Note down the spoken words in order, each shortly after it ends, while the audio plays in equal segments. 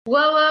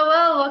Well,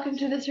 welcome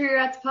to the Three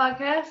Rats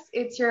podcast.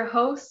 It's your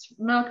host,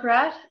 Milk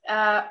Rat,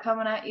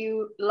 coming at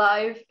you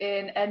live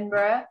in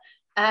Edinburgh.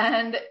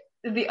 And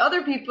the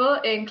other people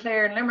in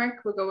Clare and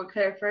Limerick, we'll go with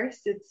Clare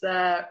first. It's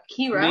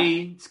Kira.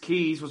 Me, it's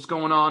Keys. What's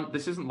going on?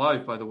 This isn't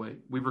live, by the way.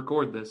 We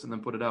record this and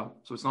then put it out,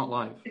 so it's not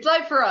live. It's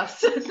live for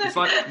us. It's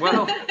like,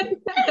 well...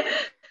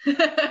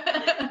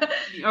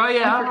 Oh,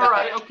 yeah, all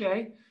right,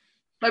 okay.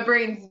 My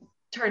brain's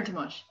turned to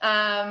mush.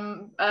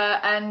 And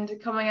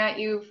coming at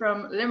you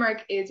from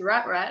Limerick is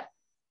Rat Rat.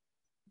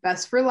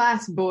 Best for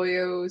last,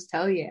 boyos.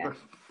 Tell ya.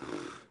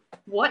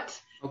 What?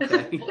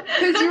 Okay.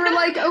 Because you were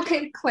like,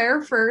 okay,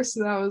 Claire first,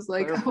 and I was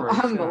like, Claire oh,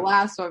 first, I'm the yeah.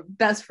 last one.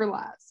 Best for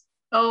last.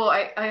 Oh,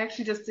 I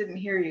actually just didn't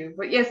hear you.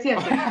 But yes.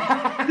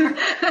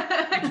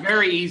 It's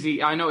very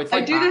easy. I know, it's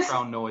like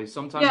background noise.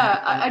 Sometimes.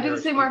 Yeah, I do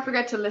the same where I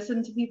forget to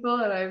listen to people,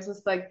 and I was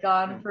just like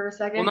gone for a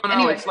second. Well, no,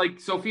 anyway. it's like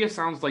Sophia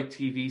sounds like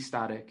TV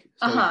static.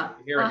 So you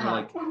hear it and you're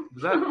like,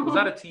 was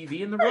that a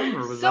TV in the room,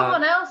 or was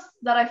Someone else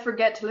that I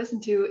forget to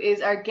listen to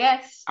is our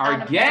guest.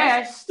 Our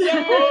guest? Yay,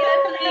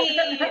 that's me.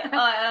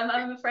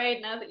 I'm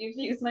afraid now that you've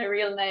used my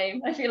real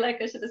name. I feel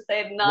like I should have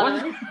stayed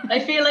anonymous. I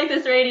feel like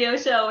this radio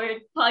show or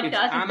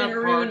podcast is going to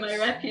ruin my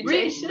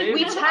reputation.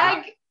 We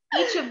tag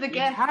each of the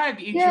guests.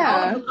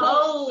 Yeah.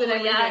 Oh,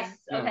 yes.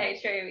 Okay,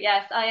 true.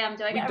 Yes, I am.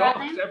 Do I get a rat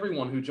name?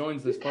 Everyone who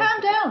joins this podcast.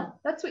 Calm down.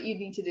 That's what you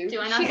need to do. Do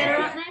I not get a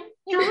rat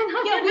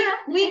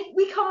name?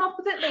 We come up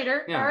with it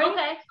later. Yeah. All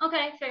right?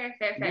 Okay, fair.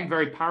 I'm being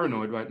very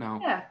paranoid right now.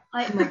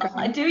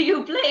 Yeah. Do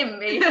you blame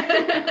me?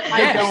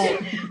 I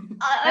don't.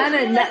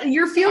 Anna,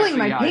 you're feeling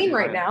Actually, my pain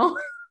right it. now.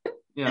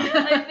 Yeah.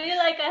 I feel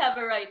like I have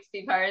a right to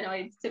be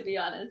paranoid, to be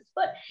honest.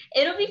 But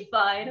it'll be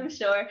fine, I'm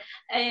sure.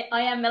 I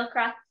am Milk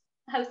Rat's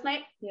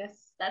housemate.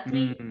 Yes. That's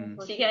me.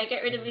 She can't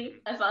get rid of me.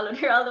 I followed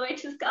her all the way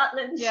to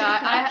Scotland. Yeah,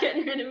 She's not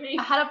getting rid of me.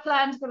 I had a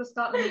plan to go to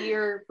Scotland a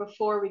year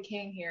before we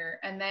came here,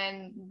 and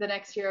then the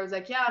next year I was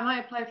like, yeah, I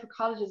might apply for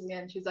colleges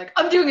again. She was like,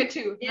 I'm doing it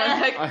too. Yeah. I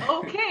was like,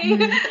 okay.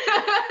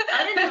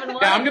 I didn't even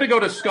want I'm gonna go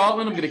to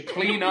Scotland. I'm gonna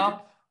clean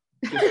up,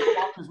 just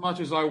fuck as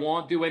much as I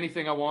want, do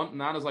anything I want.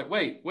 And Anna's like,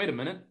 wait a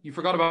minute, you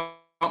forgot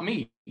about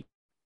me.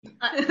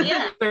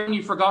 yeah. Then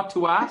you forgot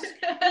to ask. You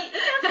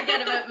can't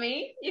forget about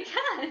me. You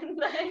can.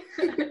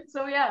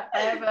 So yeah, I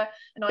have a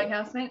annoying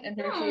housemate, and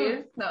here she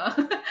is. No.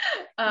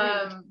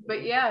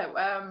 But yeah,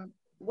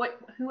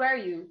 who are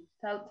you?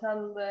 Tell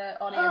the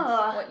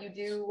audience what you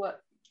do,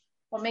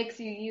 what makes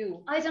you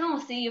you. I don't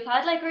know. See, you've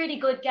had like really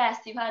good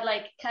guests. You've had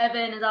like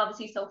Kevin is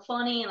obviously so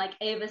funny, and like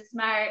Ava's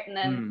smart, and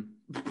then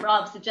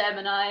Rob's a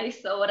Gemini,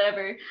 so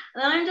whatever. And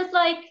then I'm just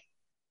like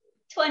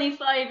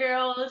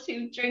 25-year-old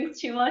who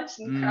drinks too much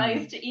and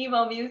cries to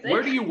emo music.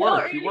 Where do you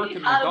work? You work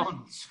at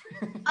McDonald's.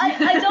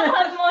 I don't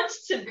have much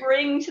to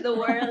bring to the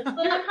world, but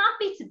I'm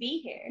happy to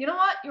be here. You know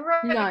what? You're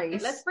right.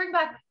 Nice. Let's bring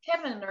back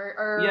Kevin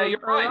or Yeah, you're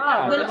right.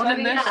 Rob. Yeah. One of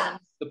these.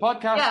 The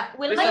podcast. Yeah,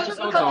 Will let's I just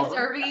just become go?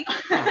 Servy.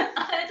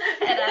 I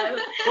just head out.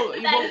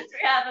 Thanks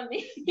for having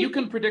me. You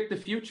can predict the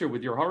future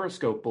with your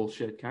horoscope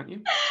bullshit, can't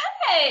you?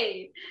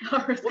 Hey.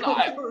 Horoscope.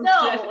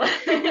 No.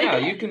 Yeah,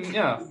 you can.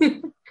 Yeah.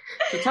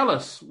 So tell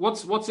us,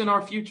 what's in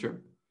our future?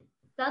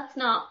 That's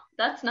not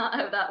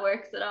how that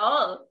works at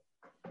all.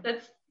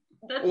 That's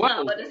Well,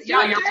 not what it's yeah,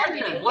 doing. you're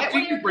right. What do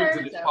you bring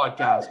to this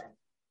podcast?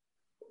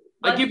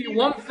 I give you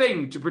one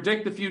thing to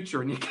predict the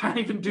future, and you can't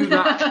even do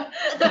that.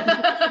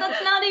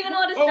 That's not even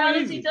what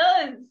astrology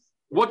does.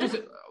 What does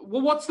it?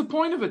 Well, what's the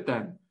point of it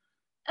then?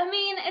 I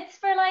mean, it's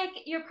for like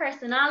your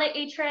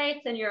personality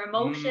traits and your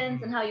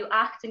emotions and how you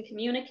act and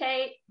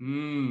communicate.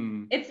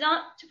 It's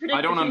not to predict.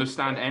 I don't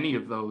understand any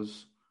of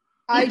those.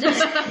 I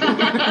just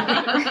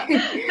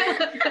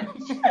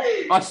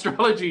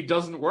Astrology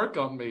doesn't work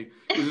on me.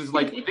 It's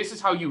like, this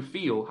is how you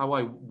feel. How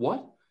I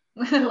what?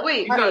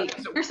 Wait,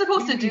 you're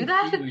supposed to do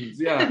that?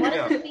 Yeah. What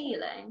is the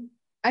feeling?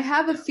 I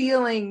have a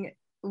feeling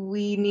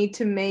we need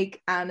to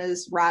make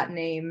Anna's rat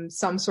name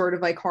some sort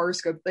of like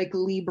horoscope, like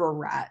Libra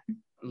rat.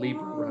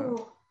 Libra rat.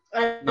 Oh.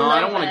 No, I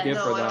don't want to give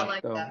No, her I don't that,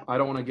 like though. that. I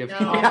don't want to give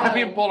her No. that.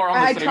 Me and Paul are on the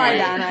I same tried,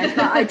 page.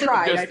 Anna. I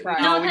tried.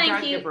 No, No, we thank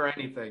can't you. give her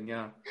anything,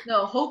 yeah.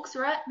 No, hoax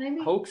rat,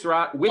 maybe? Hoax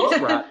rat,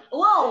 witch rat.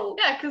 Whoa.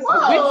 Yeah, because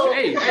Whoa.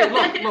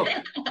 Hey, look.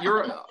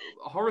 Your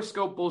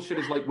horoscope bullshit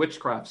is like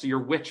witchcraft, so you're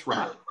witch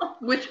rat.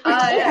 which Witch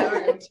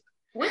rat.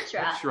 Witch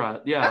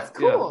rat, yeah. That's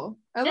cool.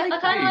 I like I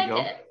that. kind There of you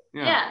like go. it.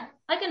 Yeah. Yeah,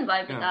 I can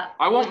vibe with Yeah. that.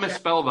 I won't Witch rat.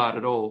 misspell that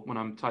at all when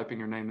I'm typing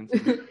your name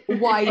into it.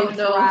 White Oh,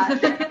 no.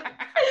 rat.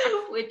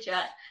 Witch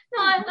rat.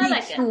 No, I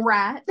like Witch it.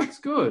 rat. That's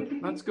good.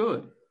 That's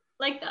good.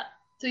 Like that.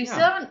 So you Yeah.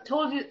 still haven't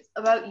told you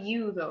about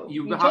you, though.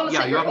 You told have- us yeah,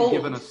 that you you're haven't old,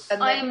 given us-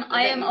 and I then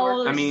am you work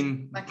old. I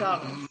mean,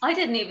 McDonald's. I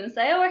didn't even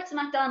say I worked at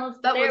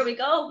McDonald's. That There was- we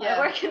go. yeah. I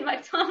work in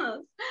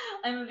McDonald's.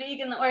 I'm a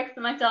vegan that works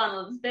at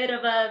McDonald's. Bit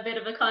of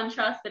a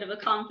contrast, bit of a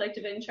conflict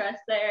of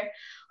interest there.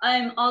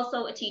 I'm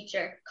also a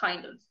teacher,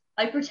 kind of.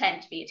 I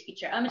pretend to be a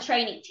teacher. I'm a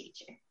trainee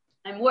teacher.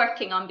 I'm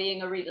working on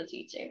being a real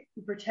teacher.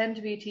 You pretend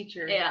to be a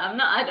teacher. Yeah, I'm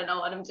not. I don't know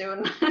what I'm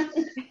doing.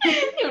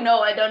 You know,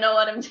 I don't know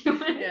what I'm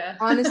doing. Yeah.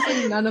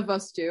 Honestly, none of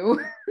us do.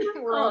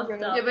 We're all stop.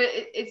 gonna... Yeah, but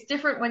it's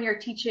different when you're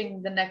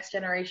teaching the next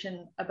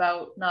generation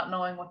about not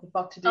knowing what the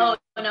fuck to do. Oh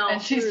no!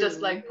 And she's just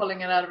like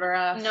pulling it out of her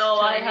ass. No,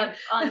 I have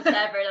on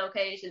several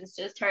occasions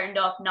just turned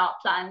up, not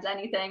planned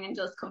anything, and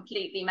just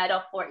completely made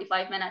up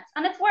 45 minutes,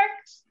 and it's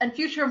worked. And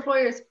future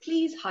employers,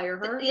 please hire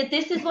her.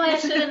 This is why I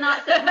should have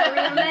not said my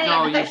real name.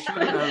 No, you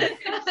shouldn't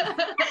have.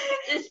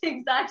 This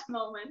exact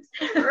moment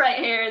right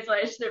here is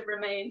why I should have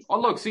remained. Oh,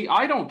 look, see,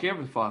 I don't give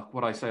a fuck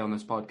what I say on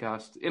this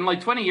podcast. In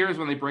like 20 years,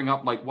 when they bring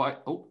up like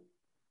what? Oh,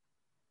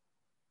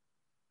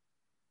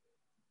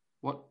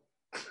 what?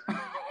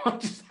 What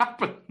just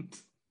happened?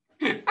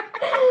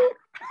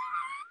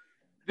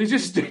 They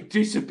just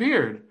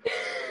disappeared.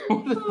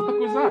 What the fuck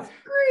was that?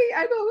 Great,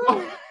 I don't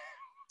know.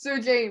 So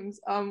James,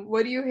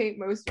 what do you hate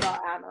most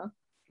about Anna?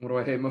 What do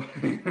I hate most?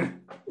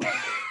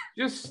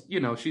 Just, you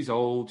know, she's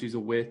old, she's a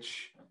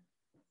witch.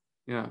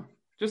 Yeah,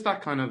 just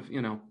that kind of,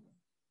 you know.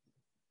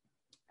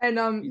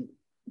 And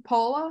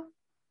Paula?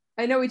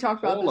 I know we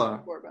talked about this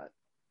before, but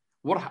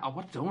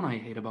what don't I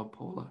hate about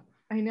Paula?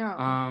 I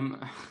know.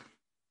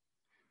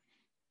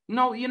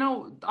 No, you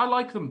know, I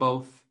like them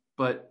both,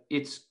 but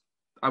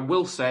I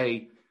will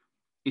say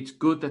it's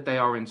good that they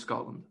are in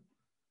Scotland.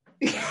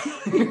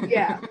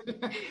 Yeah.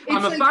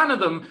 I'm a fan of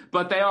them,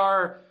 but they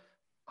are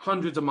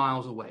hundreds of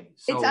miles away.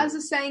 So it's as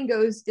the saying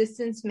goes,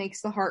 distance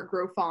makes the heart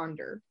grow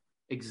fonder.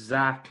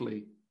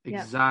 Exactly.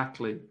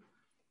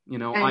 You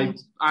know, and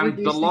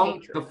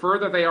the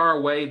further they are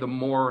away, the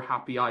more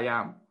happy I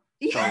am.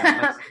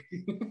 Yeah. So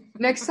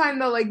next time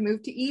they'll like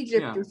move to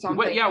Egypt or something.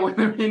 When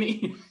they're in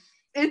Egypt.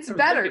 It's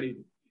better.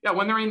 Yeah,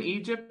 when they're in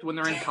Egypt, when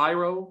they're in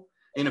Cairo,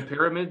 in the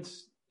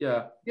pyramids.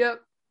 Yeah.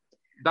 Yep.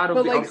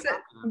 That'll be like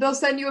they'll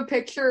send you a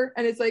picture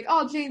and it's like,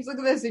 oh James, look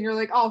at this, and you're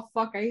like, oh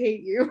fuck, I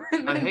hate you.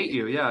 I hate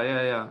you.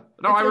 Yeah.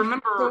 No, I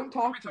remember don't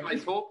talk every time I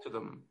talk to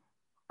them,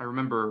 I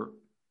remember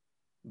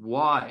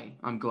why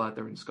I'm glad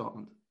they're in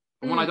Scotland.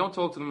 And when I don't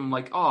talk to them, I'm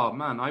like, oh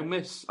man, I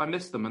miss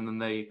them, and then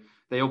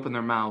they open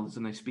their mouths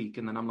and they speak,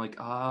 and then I'm like,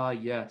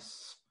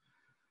 yes,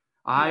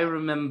 I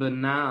remember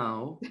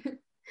now.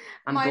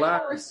 My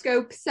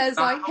horoscope says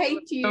I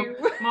hate you.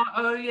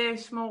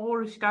 Yes, my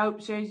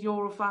horoscope says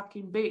you're a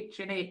fucking bitch,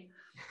 innit?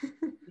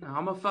 No,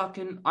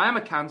 I am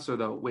a Cancer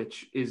though,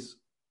 which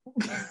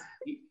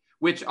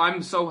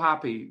I'm so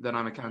happy that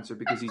I'm a Cancer,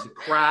 because he's a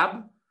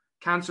crab.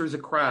 Cancer is a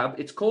crab.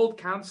 It's called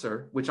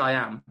Cancer, which I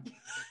am.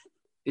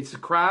 It's a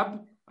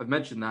crab. I've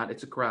mentioned that.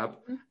 It's a crab.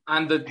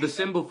 And the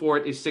symbol for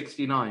it is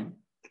 69.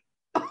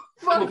 The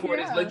symbol for it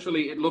is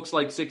literally, it looks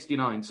like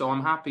 69. So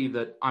I'm happy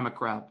that I'm a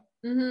crab.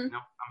 Mm-hmm. You know,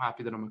 I'm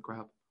happy that I'm a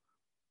crab.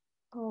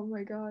 Oh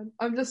my god.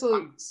 I'm just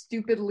a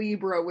stupid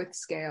Libra with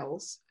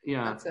scales.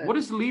 Yeah. That's it. What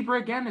is Libra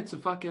again? It's a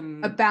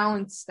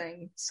balance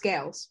thing.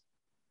 Scales.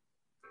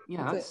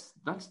 Yeah,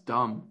 that's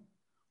dumb.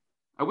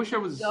 I wish I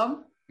was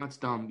dumb. That's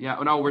dumb. Yeah.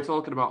 No, we're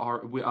talking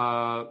about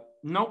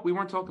no, we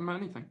weren't talking about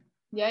anything.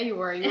 Yeah, you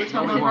were. You were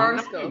talking about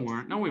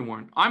horoscopes. No, we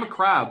weren't. I'm a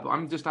crab.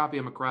 I'm just happy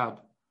I'm a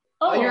crab.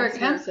 Oh, you're a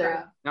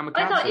Cancer. I'm a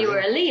Cancer. I thought you were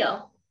a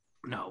Leo.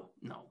 No.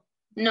 No.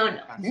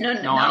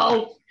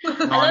 I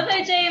love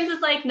how James is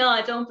like, no,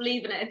 I don't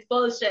believe in it. It's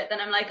bullshit. Then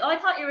I'm like, oh, I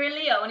thought you were a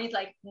Leo, and he's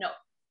like, no.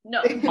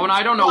 Oh, and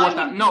I don't know what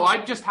that. No,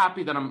 I'm just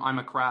happy that I'm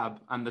a crab,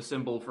 and the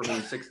symbol for me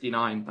is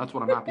 69. That's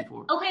what I'm happy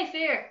for. Okay,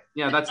 fair.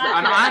 Yeah,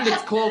 and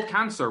it's called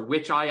Cancer,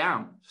 which I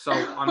am. So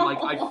I'm like,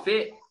 I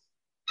fit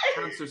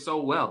Cancer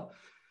so well.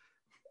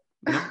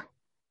 You know?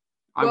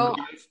 I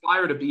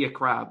aspire to be a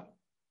crab.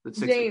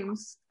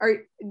 James,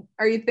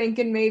 are you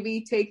thinking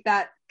maybe take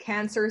that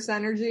Cancerous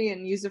energy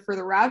and use it for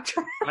the rap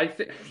track?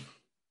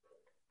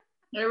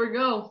 There we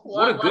go.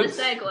 What a good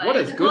segue. What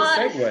a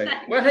good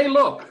segue. Well, hey,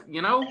 look,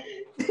 you know,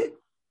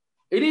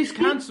 it is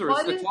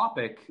cancerous, the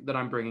topic that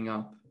I'm bringing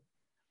up.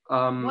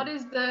 What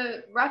is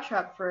the rat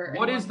trap for?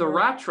 What is the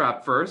rat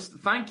trap first?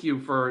 Thank you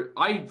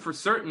I for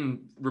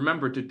certain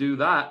remembered to do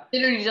that.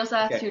 Literally just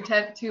asked you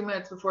 2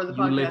 minutes before the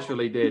podcast. You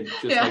literally did.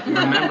 Just like,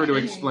 remember to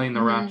explain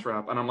the rat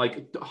trap. And I'm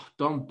like,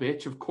 dumb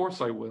bitch, of course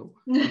I will.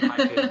 And I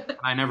did.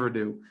 I never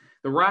do.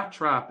 The rat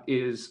trap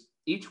is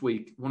each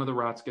week, one of the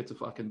rats gets a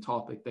fucking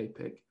topic they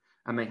pick.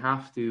 And they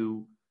have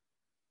to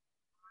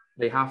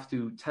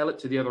tell it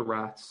to the other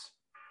rats.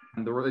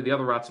 And the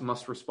other rats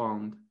must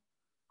respond.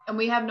 And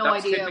we have no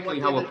That's idea. That's typically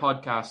how a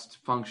podcast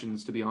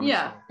functions, to be honest.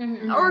 Yeah.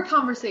 Mm-hmm. Or a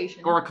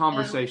conversation. Or a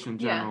conversation in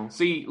general. Yeah.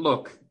 See,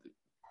 look.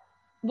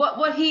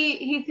 What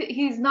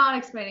he's not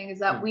explaining is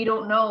that we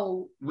don't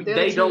know.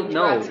 They don't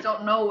know. Rats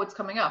don't know what's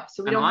coming up.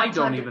 So we I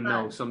don't even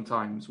know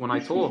sometimes. When I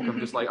talk, I'm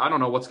just like, I don't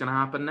know what's going to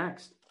happen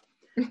next.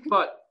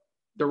 But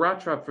the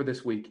rat trap for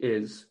this week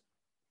is,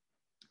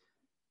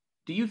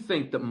 do you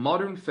think that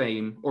modern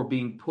fame or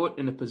being put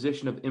in a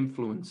position of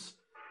influence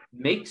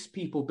makes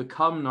people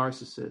become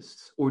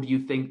narcissists, or do you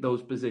think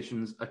those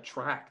positions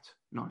attract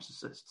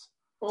narcissists?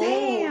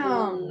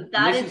 Damn,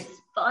 that is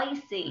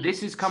spicy.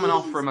 This is coming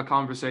off from a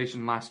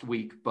conversation last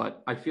week,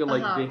 but I feel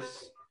like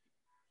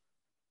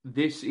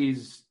this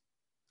is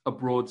a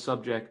broad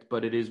subject,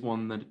 but it is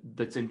one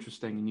that's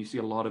interesting, and you see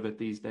a lot of it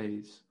these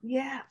days.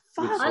 Yeah,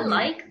 I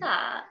like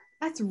that.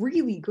 That's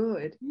really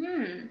good.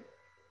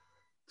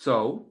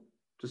 So,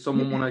 does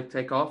someone want to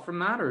take off from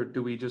that, or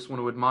do we just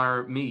want to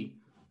admire me?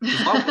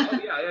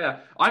 Yeah.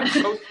 I'm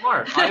so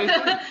smart.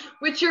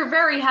 Which you're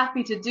very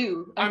happy to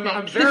do.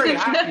 I'm very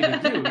happy to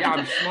do. Yeah,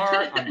 I'm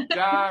smart. I'm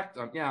jacked.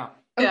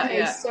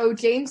 Okay, so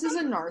James is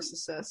a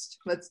narcissist.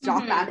 Let's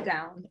jot that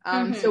down.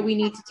 So we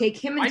need to take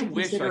him into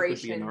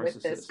consideration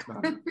with this.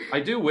 I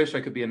do wish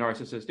I could be a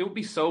narcissist. It would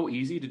be so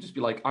easy to just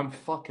be like, I'm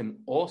fucking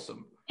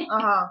awesome.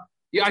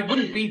 Yeah, I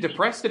wouldn't be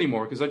depressed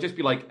anymore because I'd just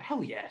be like,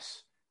 hell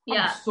yes.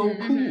 Yeah. I'm so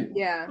cool.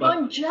 Yeah. But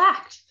I'm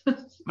jacked.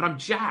 But I'm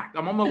jacked.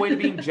 I'm on my way to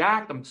being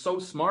jacked. I'm so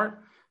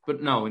smart.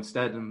 But no,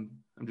 instead I'm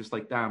just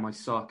like, damn, I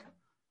suck.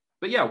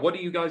 But yeah, what do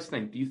you guys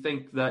think? Do you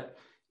think that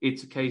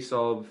it's a case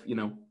of,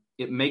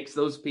 it makes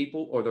those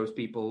people, or those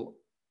people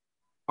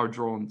are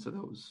drawn to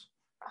those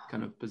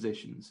kind of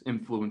positions,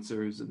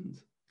 influencers and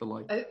the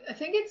like? I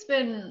think it's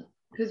been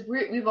because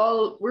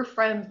we're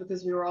friends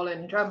because we were all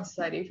in drama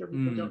society. For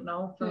people who don't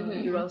know, from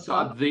UL.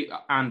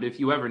 And if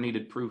you ever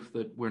needed proof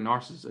that we're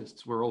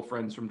narcissists, we're all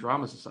friends from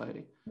drama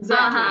society.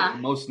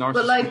 Exactly. Most narcissists.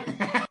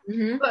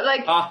 But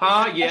like,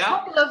 yeah. A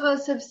couple of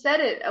us have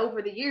said it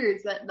over the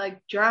years that like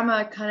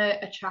drama kind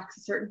of attracts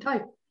a certain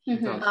type.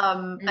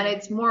 And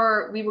it's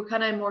more, we were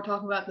kind of more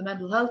talking about the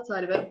mental health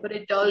side of it, but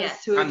it does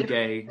to a and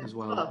gay as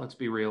well. Let's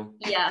be real.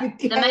 Yeah,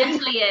 the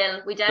mentally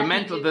ill. We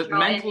definitely the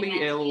mentally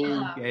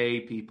ill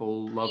gay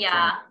people love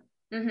drama.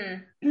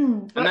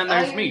 And then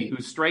there's me,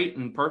 who's straight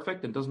and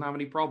perfect and doesn't have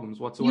any problems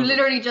whatsoever. You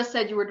literally just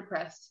said you were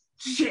depressed.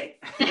 Shit.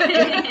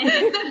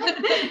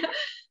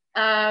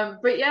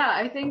 But yeah,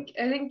 I think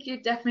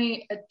it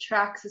definitely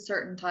attracts a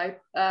certain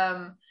type.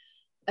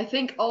 I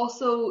think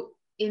also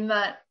in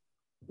that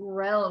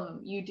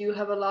realm you do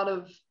have a lot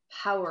of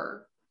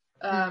power,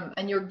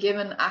 and you're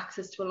given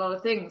access to a lot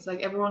of things.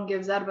 Like everyone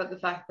gives out about the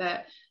fact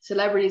that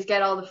celebrities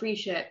get all the free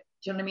shit.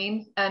 Do you know what I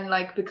mean? And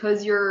like,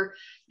 because you're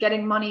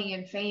getting money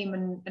and fame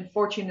and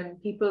fortune,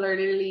 and people are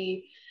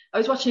literally, I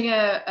was watching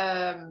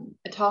a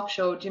talk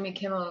show, Jimmy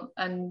Kimmel,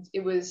 and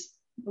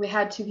we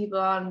had two people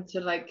on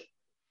to like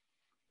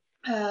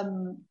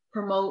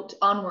promote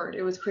Onward.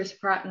 It was Chris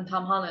Pratt and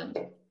Tom Holland.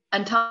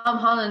 And Tom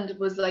Holland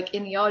was like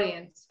in the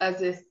audience as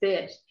this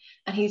bit,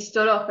 and he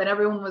stood up and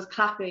everyone was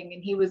clapping,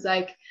 and he was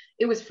like,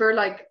 it was for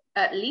like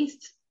at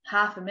least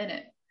half a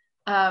minute.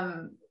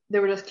 They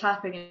were just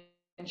clapping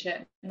and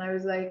shit. And I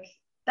was like,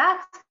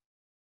 that's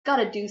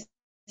gotta do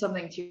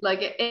something to you. Like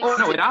it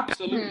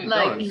absolutely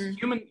does.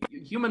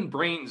 Human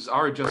brains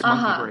are just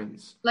monkey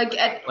brains.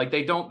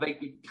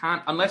 They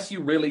can't, unless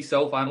you really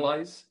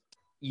self-analyze.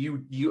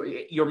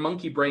 Your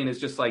monkey brain is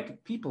just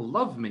like, people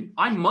love me,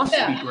 I must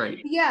be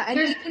great. Yeah, and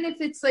even if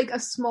it's like a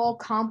small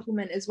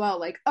compliment as well,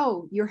 like,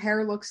 oh, your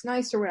hair looks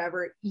nice or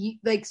whatever,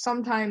 like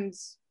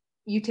sometimes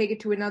you take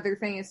it to another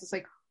thing. It's just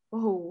like,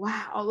 oh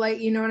wow,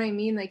 like, you know what I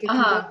mean? Like it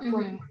can go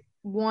from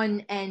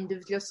one end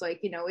of just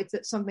like,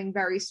 it's something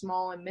very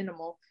small and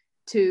minimal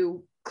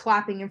to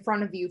clapping in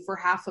front of you for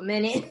half a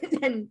minute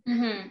and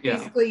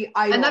basically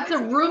and that's a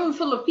room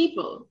full of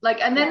people, like,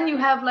 and then you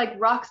have like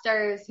rock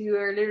stars who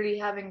are literally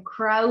having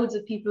crowds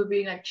of people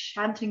being like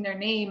chanting their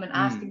name and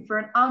asking for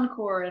an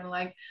encore and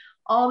like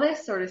all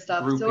this sort of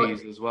stuff.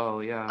 Groupies as well,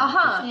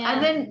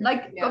 and then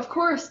like of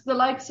course the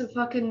likes of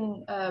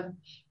fucking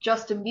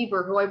Justin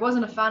Bieber, who I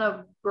wasn't a fan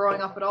of growing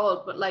up at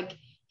all, but like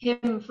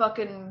him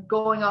fucking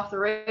going off the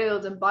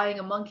rails and buying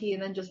a monkey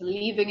and then just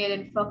leaving it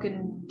in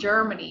fucking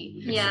Germany.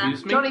 Yeah.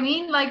 Excuse me? Do you know what I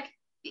mean? Like,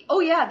 oh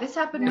yeah, this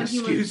happened when he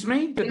was... Excuse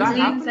me? Did that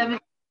happen?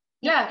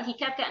 Yeah. He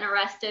kept getting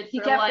arrested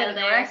for a while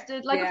there.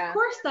 Like,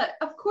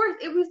 of course,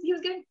 he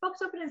was getting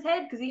fucked up in his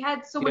head because he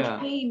had so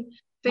much pain.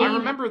 I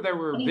remember there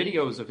were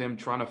videos of him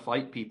trying to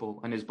fight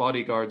people, and his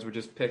bodyguards were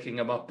just picking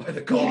him up by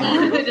the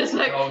collar. They're just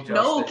like,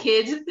 no,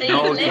 kid.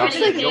 No,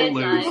 Justin, you'll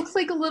lose. It looks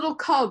like a little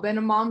cub, and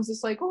a mom's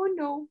just like, oh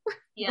no.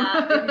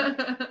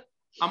 Yeah.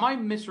 Am I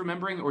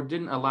misremembering, or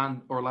didn't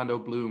Orlando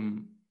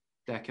Bloom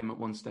deck him at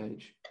one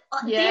stage?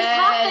 It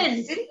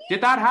happened.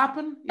 Did that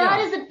happen? That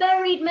is a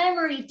buried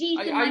memory deep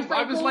in my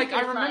I was like,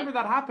 I remember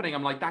that happening.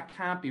 I'm like, that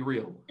can't be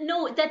real.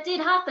 No, that did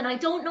happen. I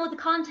don't know the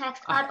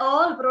context at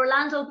all, but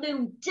Orlando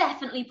Bloom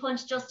definitely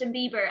punched Justin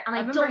Bieber, and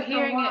I don't know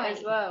why. It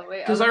as well.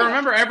 Because I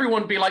remember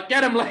everyone be like,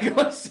 get him,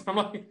 Legolas. I'm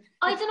like,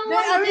 I don't know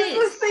what it is. I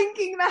was just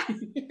thinking that.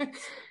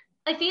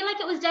 I feel like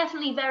it was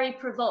definitely very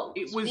provoked.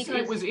 It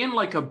was in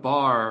like a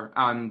bar,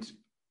 and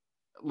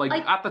like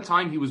at the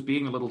time he was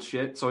being a little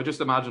shit, so I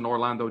just imagine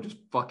Orlando just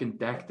fucking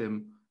decked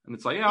him, and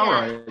it's like, all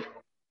right.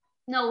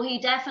 No, he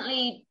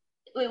definitely,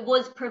 it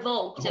was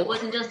provoked. It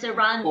wasn't just a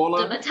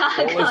random attack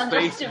on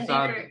Justin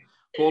Bieber.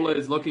 Paula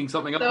is looking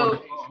something up on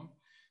her phone.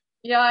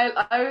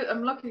 Yeah,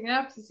 I'm looking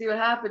up to see what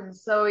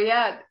happens. So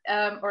yeah,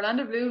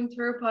 Orlando Bloom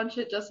threw a punch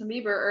at Justin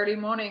Bieber early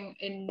morning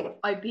in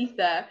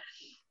Ibiza,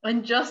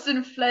 and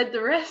Justin fled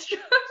the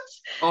restaurant.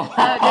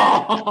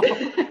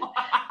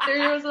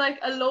 There was like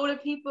a load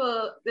of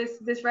people.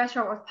 This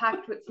restaurant was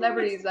packed with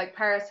celebrities like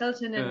Paris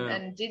Hilton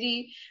and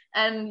Diddy,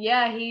 and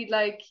yeah, he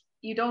like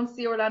you don't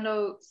see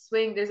Orlando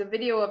swing. There's a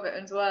video of it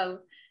as well,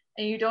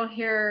 and you don't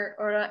hear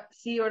or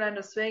see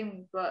Orlando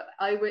swing, but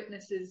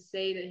eyewitnesses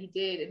say that he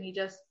did, and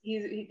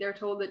they're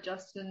told that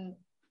Justin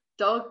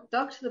ducked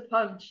to the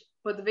punch.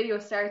 But the video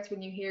starts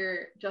when you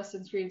hear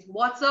Justin screams,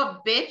 "What's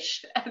up,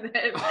 bitch?" and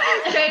then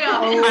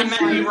chaos. And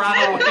then he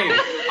ran away.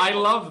 I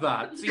love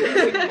that. See,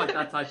 he's like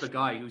that type of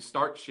guy who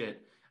starts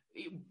shit.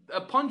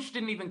 A punch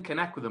didn't even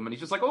connect with him, and he's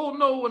just like, "Oh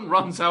no," and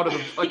runs out of the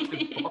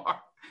fucking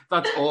bar.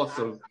 That's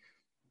awesome.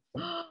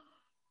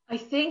 I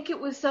think it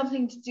was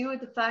something to do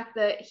with the fact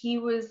that he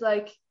was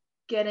like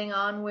getting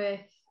on with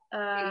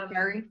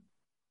Carey.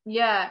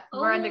 Yeah,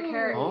 Miranda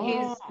Kerr,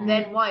 his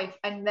then wife,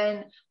 and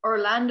then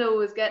Orlando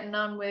was getting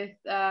on with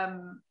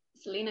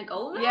Selena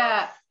Gomez.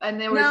 Yeah, and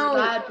there was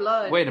bad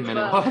blood. Wait a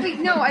minute. Well. Wait,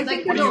 no, I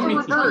think what it's do you mean?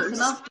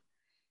 reversed.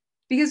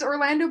 Because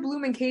Orlando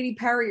Bloom and Katy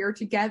Perry are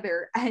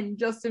together, and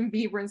Justin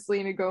Bieber and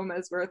Selena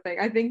Gomez were a thing.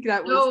 I think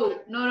that was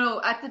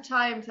no. At the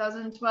time,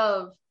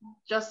 2012,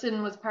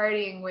 Justin was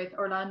partying with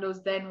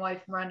Orlando's then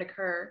wife Miranda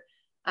Kerr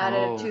at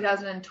a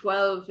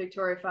 2012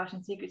 Victoria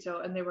Fashion Secret show,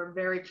 and they were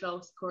very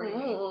close,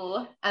 according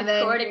to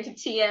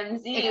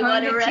TMZ.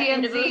 What a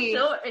reputable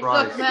source.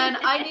 Right. Look, man,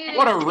 I needed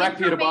what a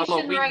reputable.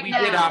 Look, we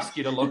now. did ask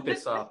you to look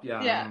this up.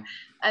 Yeah.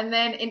 And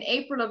then in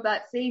April of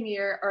that same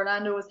year,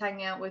 Orlando was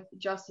hanging out with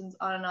Justin's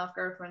on and off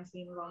girlfriend,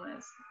 Selena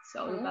Gomez.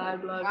 So the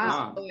bad blood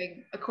was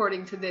flowing,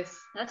 according to this.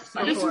 That's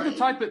and this is the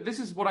type of. This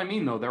is what I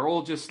mean, though. They're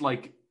all just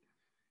like.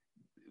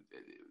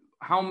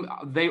 How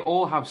they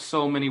all have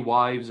so many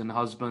wives and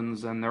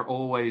husbands, and they're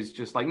always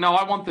just like, no,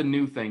 I want the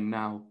new thing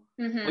now.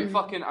 Mm-hmm. Like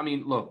fucking, I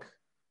mean, look,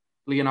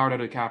 Leonardo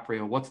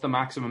DiCaprio. What's the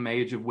maximum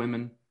age of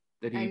women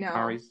that he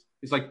marries?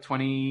 He's like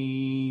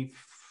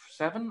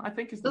 27, I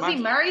think. Is the Does he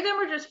marry them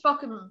or just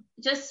fuck them?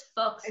 Just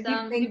fucks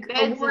them. I think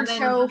award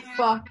show,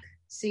 fuck,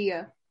 see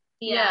ya.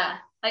 Yeah.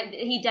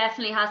 He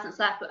definitely hasn't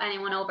slept with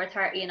anyone over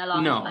 30 in a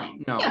long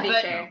time. No, yeah,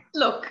 but sure.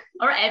 Look,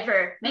 or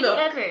ever, maybe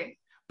ever.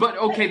 But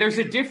okay, there's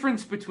a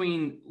difference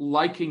between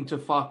liking to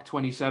fuck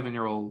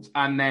 27-year-olds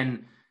and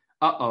then,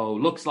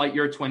 looks like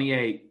you're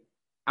 28,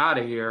 out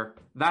of here.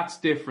 That's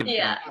different.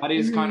 Yeah. That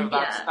is kind of,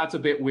 that's a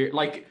bit weird.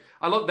 Like,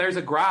 there's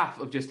a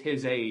graph of just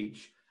his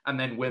age and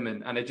then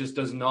women, and it just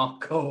does not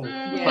go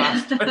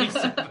past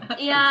 27.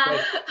 Yeah. So,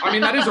 I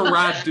mean, that is a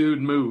rad dude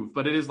move,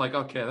 but it is like,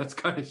 okay, that's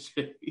kind of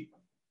shitty.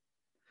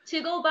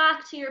 To go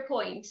back to your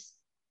point,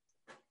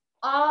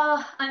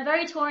 I'm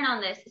very torn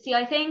on this. See,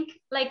 I think,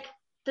 like,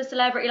 the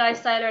celebrity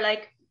lifestyle or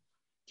like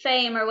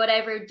fame or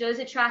whatever does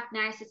attract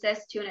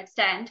narcissists to an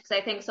extent, because I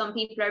think some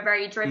people are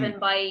very driven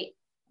by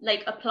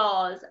like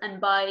applause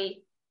and by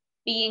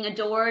being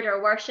adored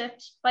or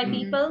worshipped by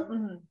people.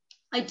 Mm-hmm.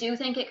 I do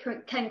think it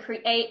can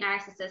create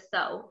narcissists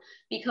though,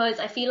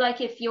 because I feel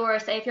like if you're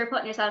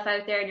putting yourself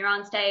out there and you're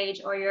on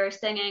stage or you're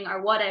singing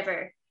or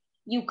whatever,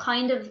 you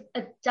kind of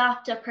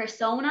adapt a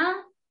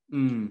persona.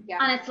 Yeah.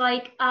 And it's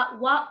like, at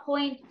what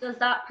point does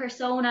that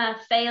persona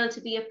fail to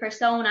be a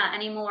persona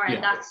anymore,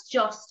 and that's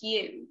just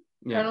you?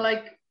 Kind of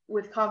like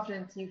with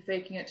confidence, you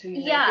faking it till you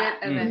make it,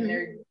 and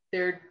then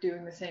they're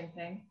doing the same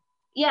thing.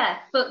 Yeah,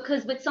 but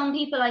because with some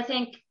people, I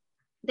think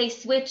they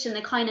switch and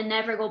they kind of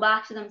never go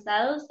back to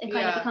themselves. It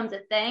kind of becomes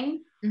a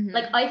thing. Mm-hmm.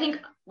 Like, I think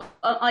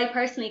I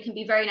personally can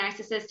be very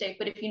narcissistic,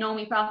 but if you know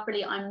me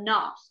properly, I'm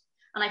not.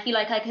 And I feel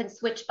like I can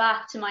switch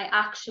back to my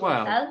actual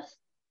self.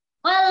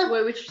 Well,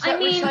 wait, which side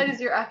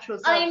is your actual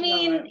self? I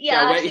mean,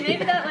 actually,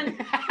 maybe that one.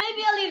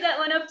 Maybe I'll leave that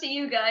one up to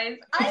you guys.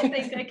 I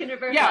think I can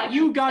revert. Yeah,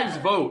 you guys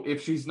vote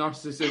if she's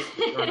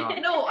narcissistic or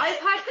not. No, I've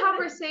had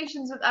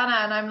conversations with Anna,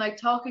 and I'm like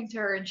talking to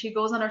her, and she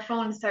goes on her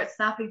phone and starts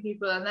snapping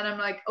people, and then I'm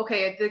like,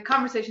 okay, the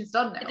conversation's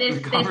done now.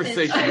 The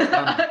conversation is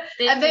done.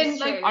 And then,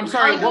 like, I'm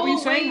sorry, what were you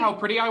saying? How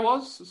pretty I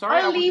was?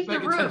 Sorry, I'll leave the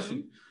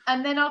room.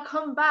 And then I'll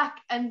come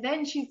back, and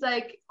then she's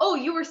like, "Oh,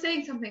 you were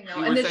saying something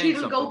now," and then she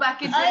will go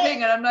back into the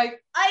thing, and I'm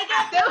like, "I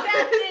get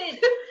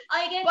distracted.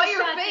 I get by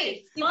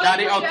distracted. Your face."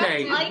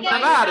 Okay,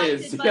 that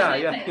is,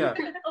 yeah.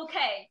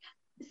 Okay,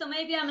 so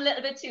maybe I'm a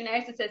little bit too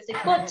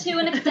narcissistic, but to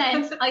an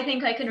extent, I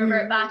think I can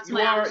revert back to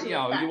my actual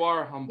self. You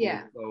are humble,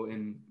 though.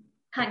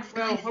 Thanks.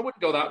 Well, I wouldn't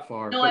go that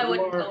far. No, I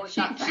wouldn't go that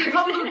far. She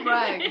humble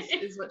brags,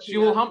 is what she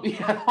will humble.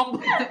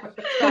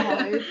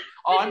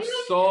 I'm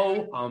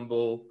so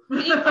humble.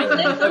 People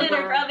listening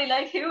are probably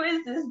like, "Who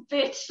is this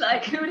bitch?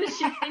 Like, who does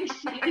she think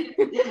she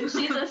is?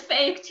 She's a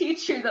fake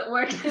teacher that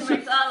works in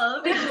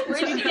McDonald's.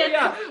 Where'd she get?"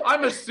 Yeah,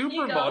 I'm a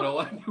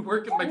supermodel and you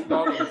work at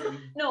McDonald's and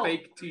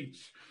fake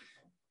teach.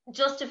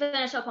 Just to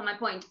finish up on my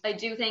point, I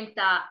do think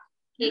that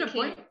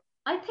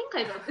I think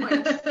I have a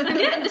point. I'm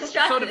getting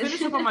distracted. So to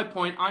finish up on my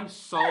point, I'm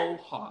so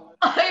hot.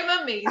 I'm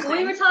amazing.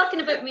 We were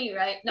talking about me,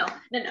 right? No.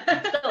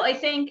 So I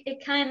think it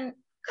can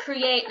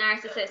create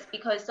narcissists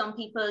because some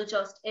people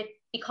it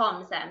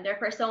becomes them. Their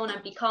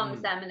persona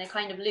becomes them, and they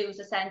kind of lose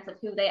a sense of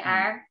who they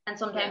are. And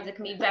sometimes it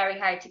can be very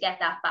hard to get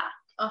that back.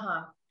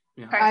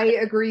 Yeah. I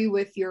agree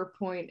with your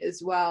point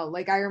as well.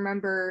 Like, I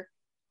remember,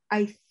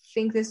 I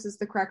think this is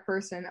the correct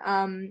person.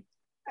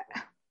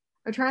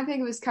 I'm trying to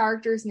think of his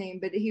character's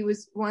name, but he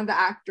was one of the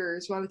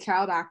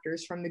child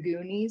actors from the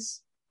Goonies.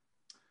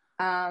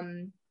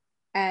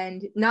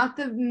 and not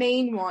the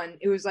main one.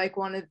 It was like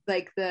one of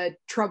like the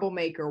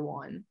troublemaker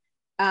one.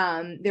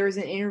 There was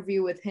an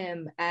interview with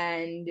him,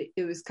 and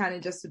it was kind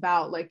of just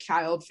about like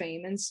child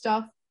fame and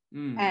stuff.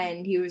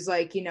 And he was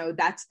like, you know,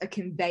 that's a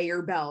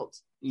conveyor belt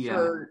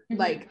for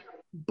like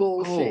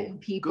bullshit.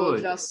 And people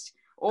just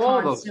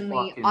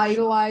constantly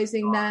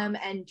idolizing them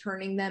and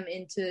turning them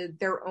into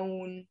their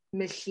own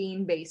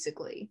machine,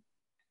 basically.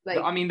 Like,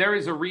 I mean, there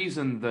is a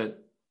reason that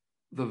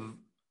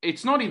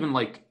it's not even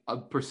like a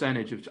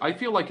percentage of. I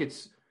feel like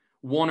it's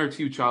 1 or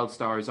 2 child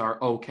stars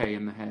are okay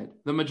in the head.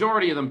 The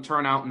majority of them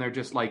turn out and they're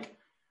just like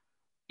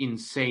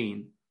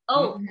insane.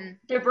 Oh,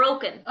 they're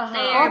broken. They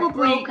are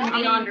broken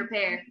beyond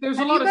repair. Have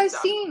you guys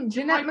seen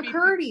Jeanette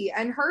McCurdy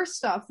and her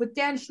stuff with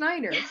Dan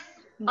Schneider?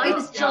 I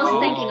was just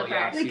thinking of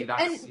her.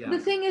 The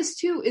thing is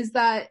too is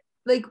that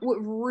like what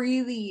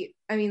really,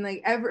 I mean,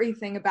 like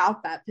everything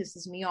about that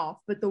pisses me off.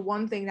 But the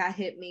one thing that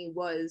hit me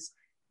was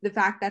the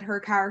fact that her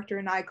character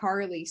in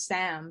iCarly,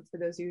 Sam, for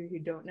those of you who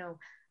don't know,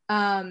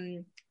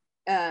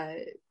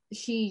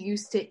 she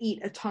used to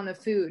eat a ton of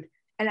food,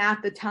 and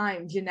at the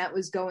time Jeanette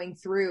was going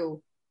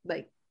through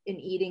like an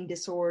eating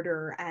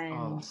disorder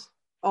and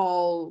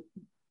all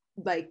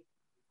like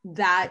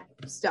that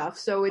stuff.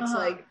 So it's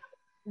like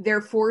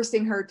they're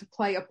forcing her to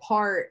play a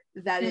part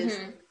that is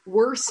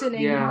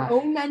worsening her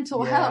own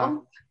mental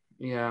health.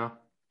 Yeah.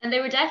 And they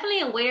were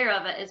definitely aware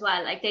of it as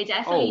well. Like they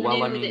definitely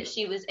knew that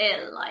she was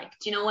ill. Like,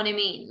 do you know what I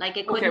mean? Like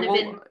it couldn't have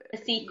been a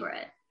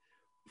secret.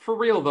 For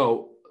real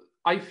though,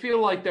 I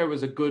feel like there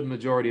was a good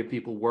majority of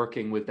people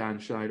working with Dan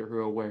Schneider who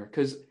are aware.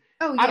 Because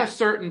at a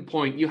certain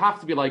point, you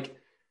have to be like,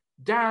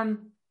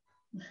 Dan,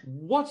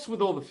 what's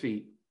with all the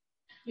feet?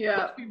 Yeah.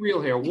 Let's be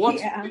real here.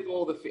 What's with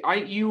all the feet?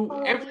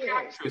 Every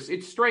actress,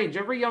 it's strange.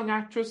 Every young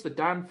actress that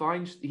Dan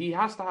finds, he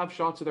has to have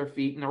shots of their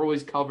feet, and they're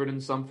always covered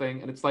in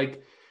something. And it's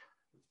like,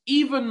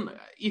 even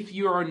if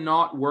you are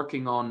not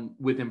working on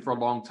with him for a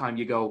long time,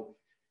 you go,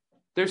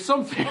 there's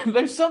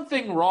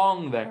something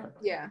wrong there.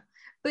 Yeah.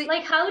 But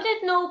like, how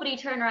did nobody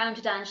turn around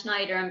to Dan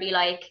Schneider and be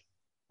like,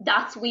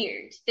 that's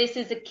weird. This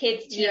is a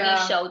kids'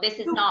 TV show. This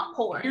is not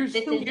porn. Here's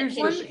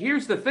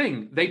the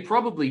thing. They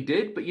probably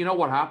did, but you know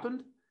what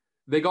happened?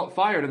 They got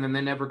fired and then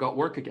they never got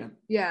work again.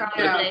 Yeah.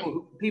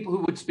 People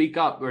who would speak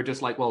up were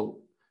just like, well,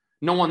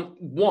 no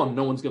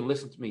one's going to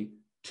listen to me.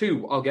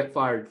 2, I'll get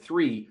fired.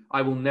 3,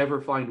 I will never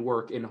find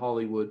work in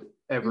Hollywood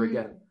ever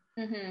again.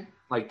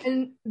 Like,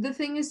 and the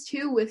thing is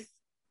too with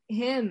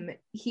him,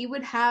 he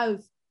would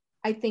have,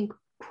 I think,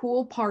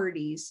 pool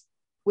parties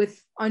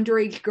with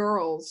underage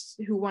girls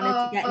who wanted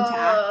to get into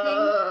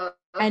acting,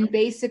 and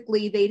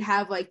basically they'd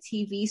have like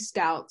TV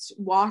scouts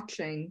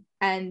watching,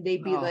 and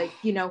they'd be like,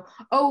 you know,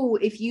 oh,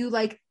 if you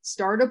like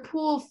start a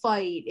pool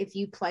fight, if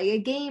you play a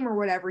game or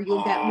whatever,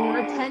 you'll get more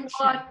attention.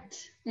 What?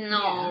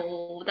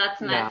 No,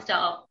 that's messed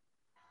up.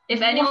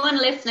 If anyone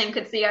listening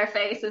could see our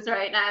faces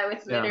right now,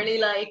 it's literally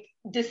like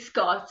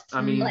disgust.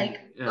 I mean, like,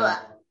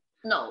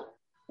 no.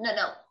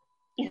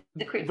 He's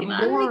the creepy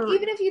man. Like,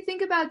 even if you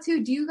think about it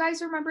too, do you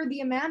guys remember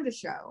the Amanda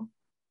Show?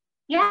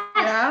 Yes.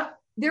 Yeah.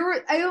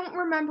 I don't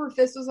remember if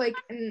this was like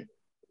an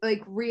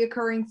like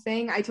reoccurring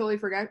thing. I totally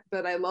forget,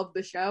 but I love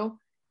the show.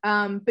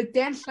 But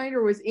Dan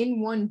Schneider was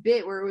in one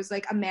bit where it was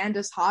like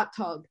Amanda's hot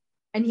tub,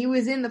 and he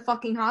was in the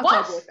fucking hot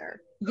tub with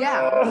her.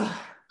 Yeah.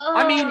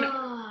 I mean,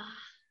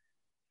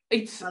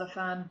 it's not a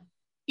fan.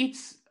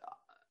 It's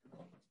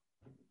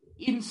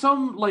in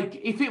some, like,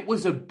 if it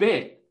was a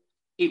bit,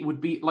 it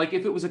would be like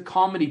if it was a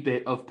comedy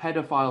bit of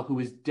pedophile who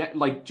is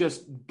like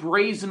just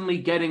brazenly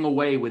getting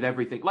away with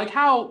everything. Like,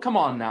 how? Come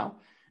on now.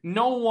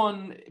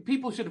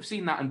 People should have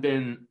seen that and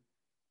been,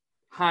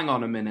 hang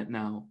on a minute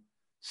now.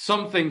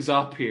 Something's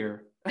up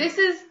here. This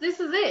is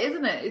it,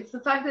 isn't it? It's the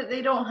fact that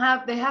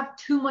they have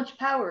too much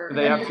power.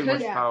 They have too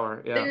much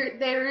power. Yeah.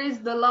 There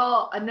is the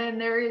law, and then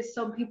there is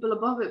some people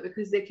above it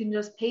because they can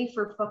just pay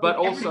for fucking. But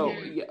also,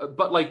 everything.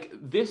 but like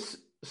this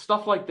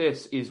stuff like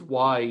this is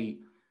why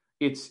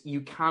you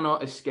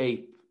cannot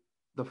escape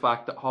the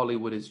fact that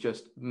Hollywood is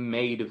just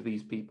made of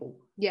these people.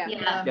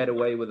 Yeah. Get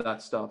away with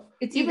that stuff.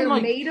 It's either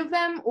made of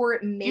them or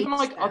it makes even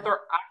like them. other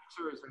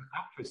actors and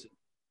actresses.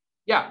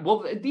 Yeah,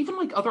 well, even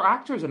like other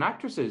actors and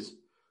actresses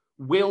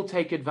will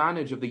take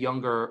advantage of the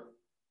younger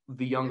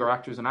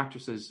actors and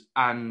actresses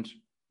and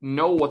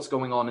know what's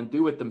going on and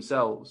do it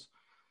themselves.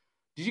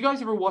 Did you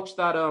guys ever watch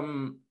that?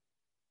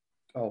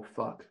 Oh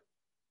fuck,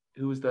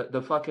 who was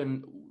the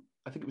fucking?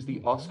 I think it was the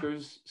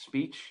Oscars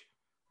speech.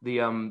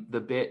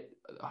 The bit.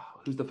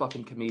 Who's the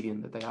fucking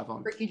comedian that they have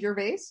on? Ricky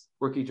Gervais.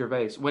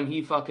 When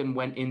he fucking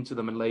went into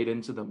them and laid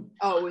into them.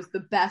 Oh, it was the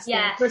best.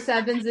 Yeah. Chris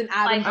Evans and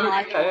Adam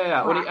Driver.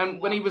 Yeah.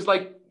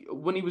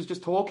 When he was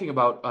just talking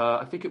about,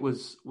 I think it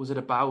was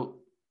about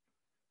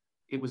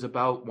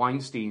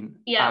Weinstein.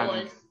 Yeah, it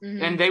was.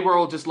 Mm-hmm. And they were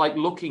all just like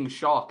looking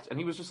shocked, and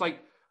he was just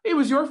like, "It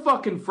was your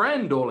fucking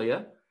friend,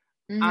 Olia."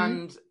 Mm-hmm.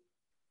 And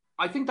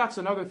I think that's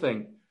another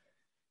thing.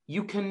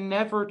 You can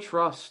never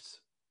trust.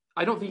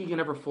 I don't think you can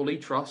ever fully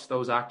trust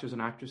those actors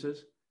and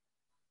actresses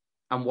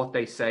and what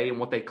they say and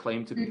what they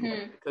claim to be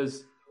like.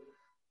 Because,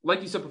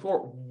 like you said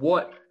before,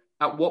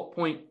 at what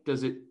point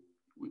does it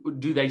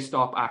do they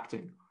stop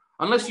acting?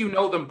 Unless you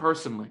know them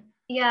personally.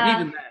 Yeah.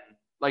 And even then,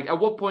 like, at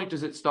what point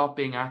does it stop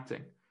being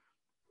acting?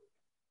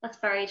 That's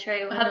very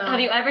true. Have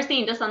you ever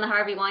seen, just on the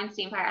Harvey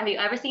Weinstein part, have you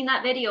ever seen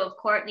that video of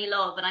Courtney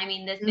Love? And I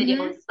mean, this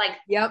video is like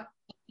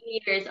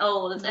years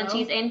old, and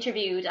she's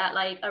interviewed at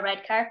like a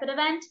red carpet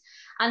event,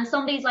 and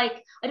somebody's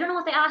like, I don't know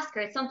what they ask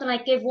her. It's something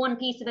like, give one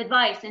piece of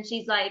advice, and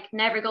she's like,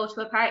 never go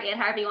to a party at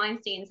Harvey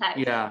Weinstein's house.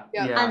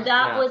 And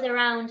that was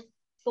around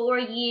 4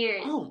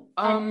 years,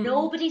 and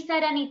nobody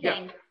said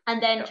anything.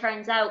 And then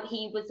turns out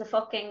he was a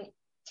fucking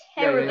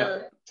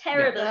terrible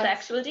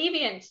sexual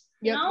deviant.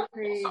 You know?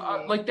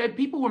 Like,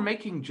 people were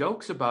making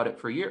jokes about it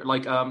for years.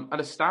 Like, at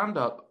a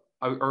stand-up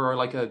or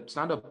like a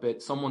stand-up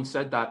bit, someone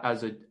said that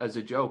as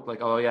a joke.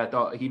 Like, oh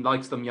yeah, he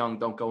likes them young.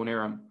 Don't go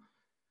near him.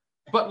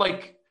 But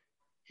like,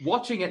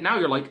 watching it now,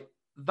 you're like,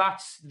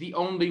 that's the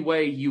only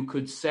way you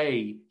could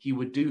say he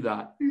would do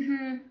that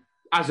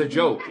as a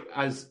joke,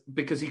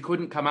 because he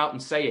couldn't come out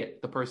and say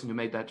it. The person who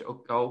made that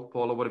joke. Oh,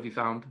 Paula, what have you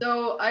found?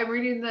 So I'm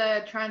reading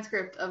the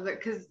transcript of it,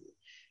 because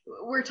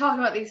we're talking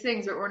about these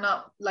things, but we're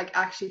not like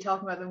actually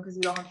talking about them because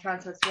we don't have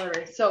transcripts or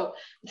whatever. So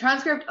the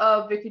transcript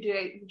of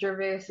Ricky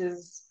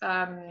Gervais's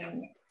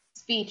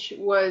speech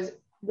was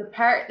the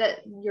part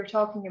that you're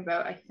talking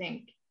about. I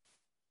think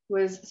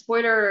was,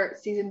 spoiler,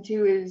 season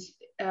 2 is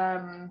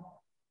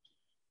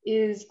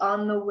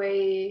on the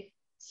way.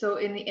 So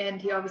in the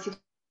end, he obviously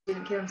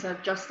didn't kill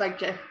himself, just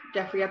like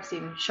Jeffrey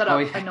Epstein. Shut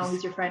up! I know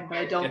he's your friend, but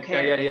I don't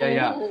care.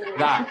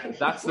 Yeah.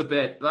 That's the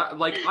bit. That,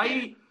 like,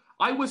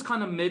 I was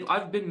kind of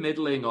I've been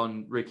middling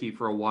on Ricky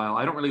for a while.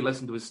 I don't really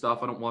listen to his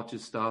stuff. I don't watch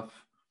his stuff.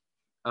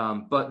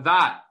 But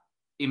that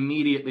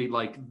immediately,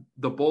 like,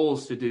 the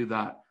balls to do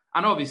that.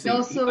 And obviously,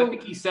 I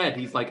think he said,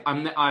 he's like,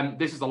 I'm.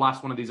 This is the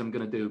last one of these I'm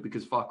going to do,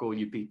 because fuck all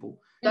you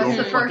people. That's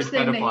the first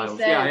thing pedophiles. that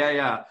he said.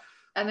 Yeah.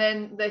 And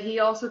then he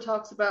also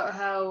talks about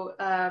how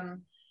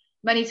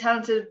many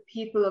talented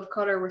people of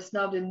color were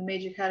snubbed in the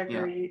major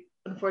category. Yeah.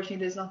 Unfortunately,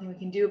 there's nothing we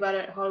can do about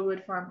it.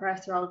 Hollywood, foreign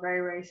press, they're all very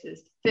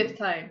racist. 5th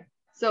time.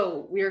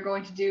 So we are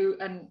going to do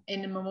an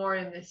in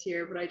memoriam this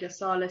year, but I just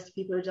saw a list of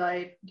people who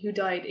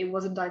died. It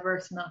wasn't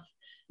diverse enough.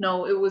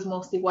 No, it was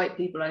mostly white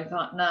people. I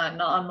thought, nah,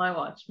 not on my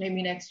watch.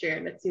 Maybe next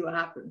year. Let's see what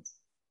happens.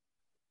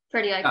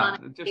 Pretty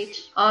iconic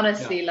speech.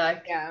 Honestly,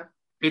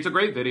 it's a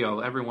great video.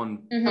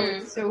 Everyone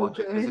so watch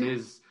good. it, because it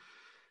is.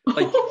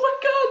 Like, oh my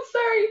god,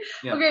 sorry.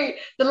 Yeah. Okay,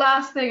 the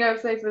last thing I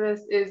would say for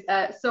this is,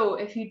 so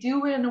if you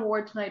do win an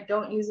award tonight,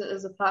 don't use it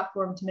as a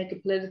platform to make a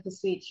political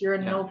speech. You're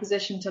in no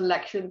position to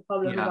lecture the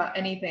public about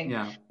anything.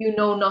 You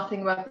know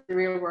nothing about the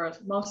real world.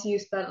 Most of you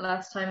spent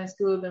last time in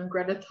school than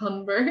Greta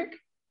Thunberg.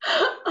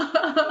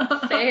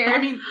 Fair. I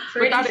mean,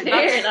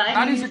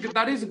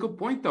 that is a good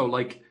point though.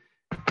 Like,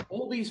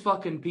 all these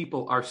fucking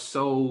people are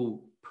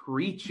so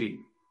preachy.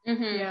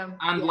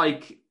 And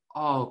like,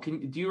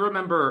 do you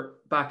remember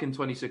back in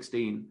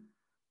 2016,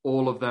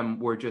 all of them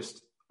were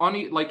just on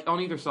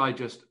either side,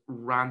 just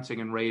ranting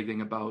and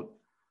raving about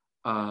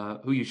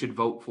who you should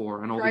vote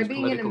for and all these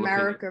political being in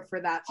America opinions.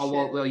 For that.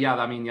 Well, yeah.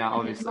 I mean, yeah,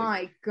 obviously.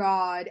 My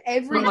God,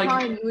 every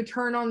time you would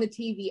turn on the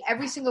TV,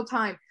 every single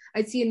time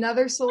I'd see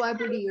another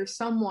celebrity or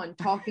someone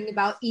talking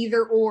about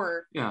either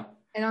or. Yeah.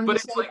 And I'm but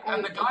just it's like,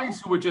 and the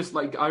guys who were just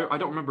like, I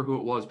don't remember who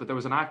it was, but there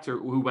was an actor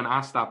who, when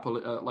asked that,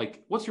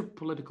 like, what's your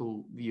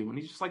political view? And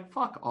he's just like,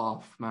 fuck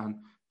off, man.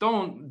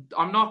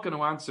 I'm not going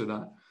to answer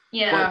that.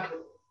 Yeah. But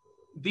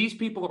these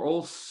people are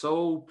all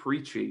so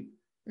preachy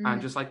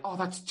and just like, oh,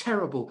 that's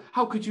terrible.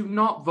 How could you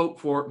not vote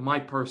for my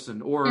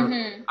person? Or,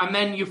 and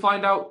then you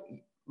find out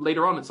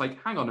later on, it's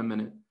like, hang on a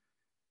minute.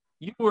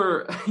 You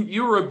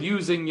were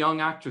abusing young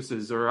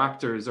actresses or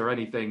actors or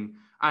anything,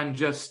 and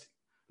just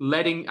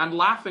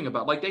laughing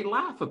about, like, they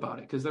laugh about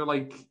it because they're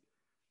like,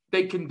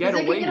 they can get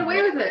away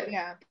with it.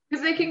 Yeah.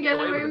 Because they can get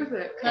away with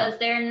it. Because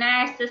they're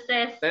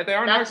narcissists. They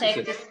are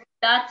narcissists.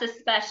 That's a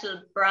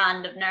special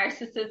brand of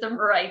narcissism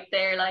right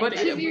there. Like, but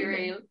let's be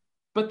real.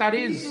 But that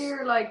is,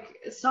 like,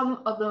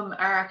 some of them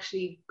are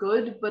actually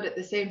good, but at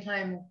the same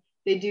time,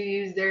 they do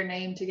use their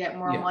name to get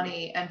more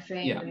money and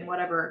fame and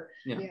whatever.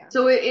 Yeah.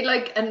 So it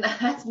like, and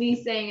that's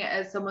me saying it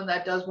as someone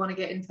that does want to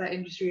get into that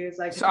industry. Is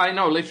like, so I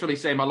know, literally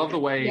same. I love the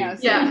way.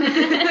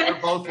 They're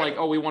both like,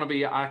 oh, we want to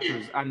be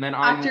actors, and then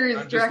I'm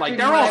just like,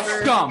 they're all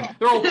scum.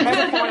 They're all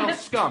pedophile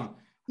scum.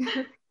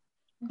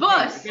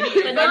 But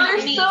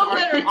there's some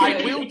that are.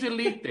 I will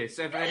delete this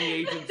if any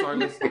agents are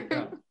listening.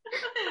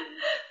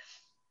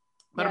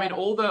 But I mean,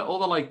 all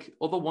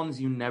the ones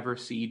you never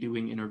see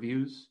doing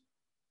interviews,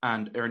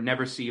 or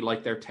never see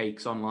like their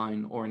takes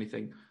online or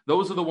anything.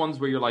 Those are the ones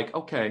where you're like,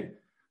 okay,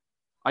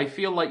 I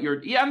feel like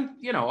you're, and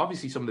you know,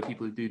 obviously some of the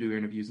people who do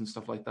interviews and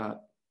stuff like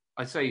that,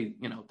 I say,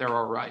 you know, they're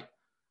all right.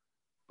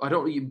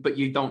 But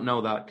you don't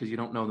know that because you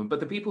don't know them. But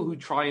the people who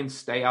try and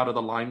stay out of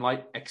the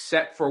limelight,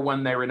 except for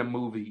when they're in a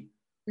movie,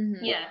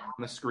 on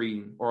the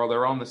screen or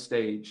they're on the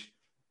stage.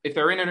 If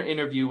they're in an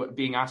interview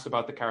being asked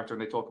about the character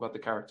and they talk about the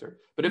character,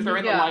 but if they're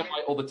in the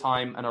limelight all the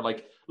time and are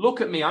like,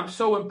 look at me, I'm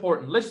so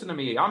important, listen to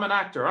me, I'm an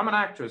actor, I'm an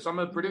actress, I'm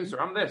a producer,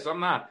 I'm this,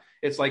 I'm that.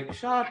 It's like,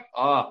 shut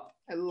up.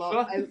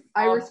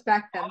 I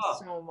respect them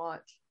so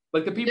much.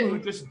 Like the people who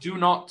just do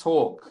not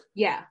talk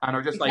Yeah. and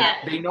are just like,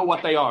 Exactly. they know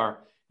what they are.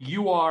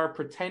 You are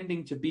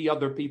pretending to be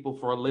other people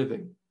for a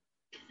living.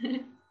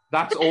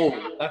 That's all.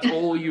 That's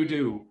all you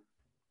do.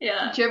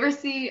 Yeah. Did you ever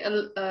see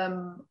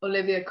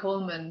Olivia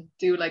Colman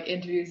do like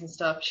interviews and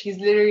stuff? She's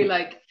literally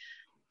like,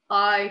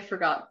 I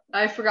forgot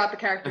the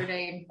character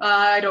name.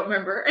 I don't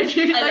remember. And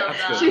she's I like, love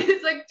that.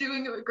 she's like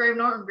doing it with Graham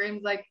Norton.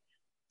 Graham's like,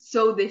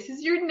 so this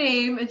is your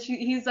name, and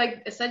he's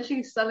like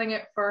essentially selling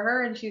it for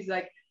her, and she's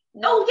like,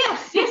 oh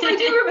yes, I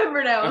do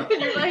remember now.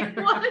 And you're like,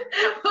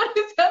 what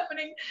is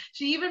happening?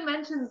 She even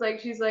mentions like,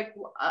 she's like,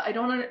 I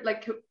don't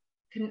like,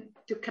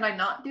 can I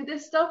not do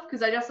this stuff?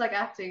 Because I just like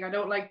acting. I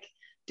don't like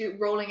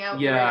rolling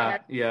out. Yeah,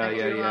 like,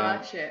 doing all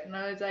that shit. And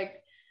I was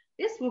like,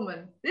 this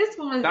woman's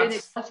in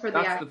it just for the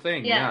act. That's the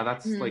thing. Yeah.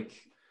 That's like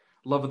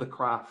love of the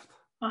craft.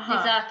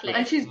 Exactly.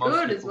 And she's Most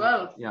good people- as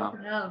well. Yeah.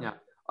 Fucking hell.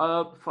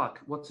 Yeah.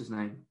 Fuck. What's his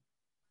name?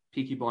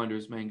 Peaky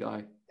Blinders main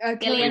guy. Cillian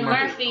Cillian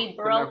Murphy,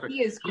 bro. Murphy.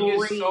 He is He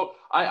great. is so.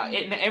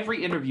 In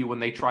every interview when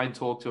they try and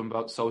talk to him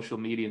about social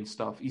media and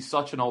stuff, he's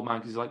such an old man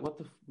because he's like,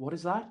 what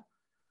is that?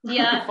 What the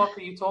Yeah. fuck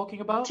are you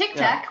talking about? Tic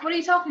Yeah. Tac, what are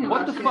you talking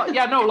What about? the fuck?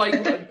 Yeah, no, like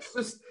it's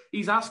just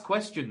he's asked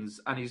questions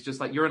and he's just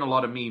like, you're in a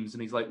lot of memes,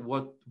 and he's like,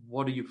 what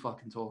are you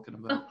fucking talking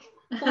about?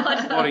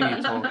 What are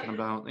you talking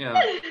about?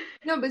 Yeah.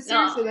 No, but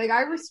seriously, like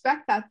I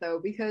respect that though,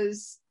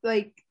 because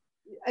like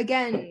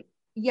again,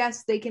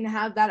 yes, they can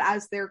have that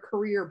as their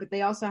career, but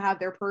they also have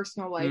their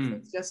personal life.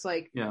 It's just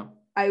like, Yeah.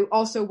 I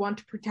also want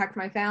to protect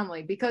my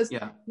family, because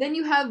then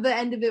you have the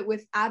end of it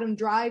with Adam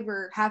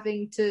Driver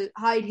having to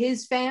hide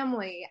his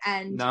family,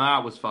 and No,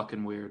 that was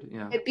fucking weird.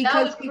 Yeah.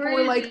 because people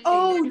were like, crazy.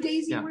 oh,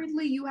 Daisy Yeah.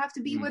 Ridley, you have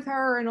to be with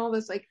her and all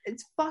this. Like,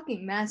 it's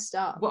fucking messed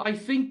up. Well, I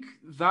think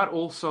that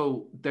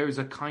also there's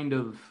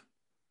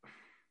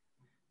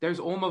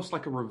almost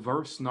like a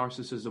reverse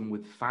narcissism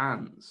with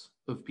fans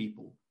of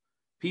people.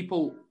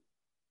 People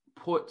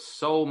put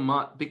so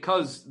much,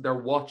 because they're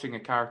watching a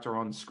character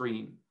on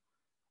screen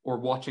or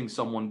watching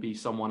someone be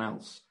someone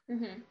else.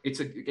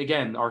 It's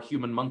again, our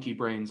human monkey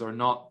brains are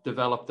not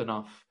developed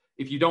enough.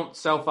 If you don't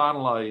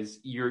self-analyze,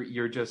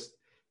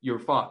 you're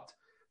fucked.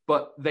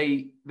 But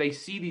they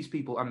see these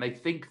people and they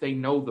think they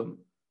know them.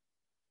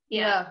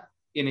 Yeah.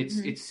 And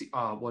it's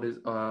what is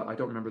I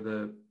don't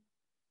remember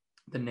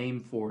the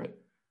name for it.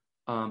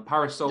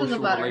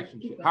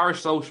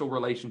 Parasocial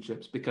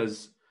relationships,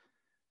 because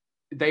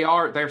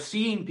they're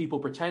seeing people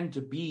pretend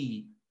to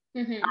be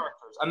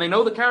characters, and they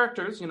know the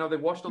characters. You know,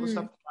 they've watched all the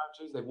stuff with the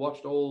characters, they've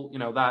watched all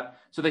that,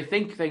 so they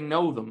think they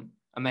know them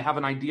and they have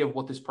an idea of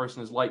what this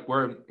person is like.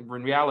 Where in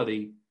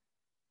reality,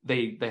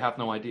 they have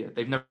no idea.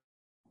 They've never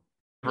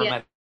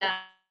met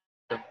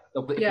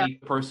the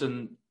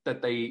person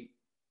that they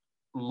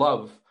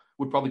love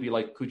would probably be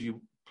like, could you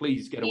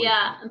please get away?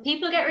 Yeah, and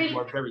people get really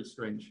very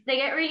strange. They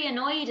get really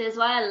annoyed as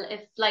well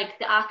if like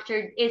the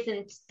actor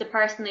isn't the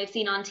person they've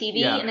seen on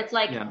TV, and it's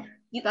like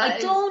I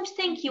don't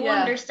think you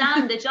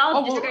understand the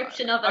job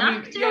description of an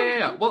actor.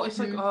 Yeah. Well, it's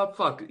like,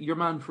 fuck, your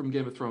man from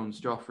Game of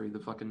Thrones, Joffrey, the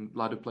fucking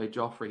lad who played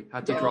Joffrey,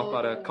 had to drop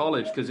out of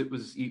college because it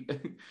was.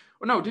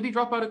 Or no, did he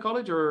drop out of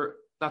college, or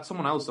that's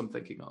someone else I'm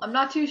thinking of? I'm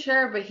not too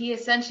sure, but he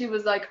essentially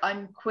was like,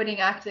 I'm quitting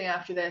acting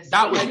after this.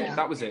 That was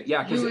it.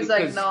 Yeah, he was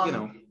like,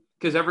 no.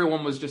 Because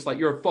everyone was just like,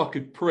 you're a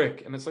fucking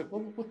prick, and it's like,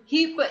 well, what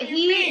he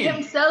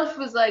himself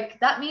was like,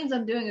 that means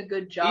I'm doing a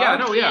good job. Yeah,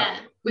 no, yeah.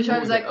 Which I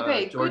was like,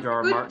 okay, George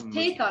R. good Martin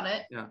take on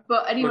it. Yeah.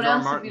 But anyone George R.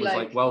 else Martin would be was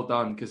like, well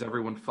done, because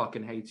everyone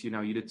fucking hates you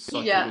now. You did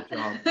such a good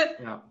job.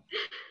 Yeah.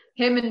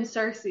 Him and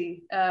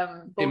Cersei,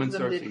 both of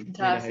them did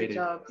fantastic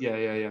jobs.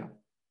 Yeah.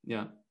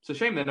 It's a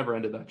shame they never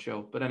ended that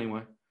show, but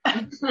anyway.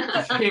 It's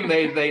a shame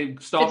they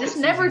stopped. It just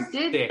never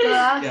did the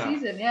last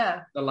season.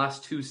 Yeah. The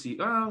last two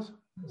seasons.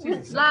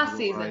 Last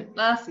season.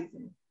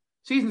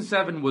 Season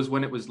 7 was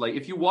when it was like,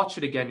 if you watch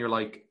it again, you're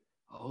like,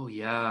 oh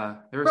yeah.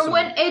 From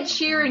when Ed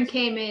Sheeran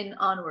came in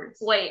onwards.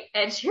 Wait,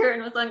 Ed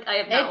Sheeran was on? I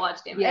have not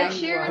watched him. Ed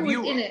Sheeran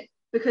was in it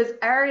because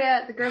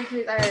Arya, the girl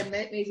who plays Arya,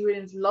 Maisie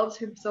Williams, loves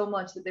him so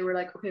much that they were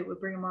like, okay, we'll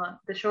bring him on.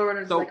 The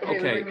showrunners were like, okay,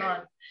 we'll bring him on.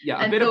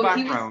 Yeah, a bit of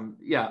background.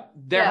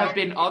 There have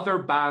been other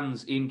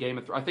bands in Game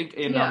of Thrones. I think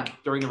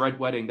during the Red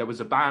Wedding, there was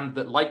a band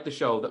that liked the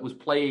show that was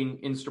playing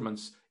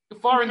instruments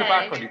far in the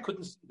background. You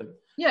couldn't see them.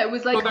 Yeah, it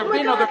was like, so there oh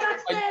my God,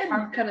 that's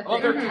them! Kind of thing.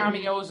 Other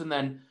cameos,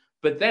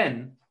 but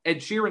then Ed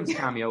Sheeran's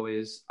cameo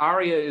is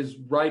Arya is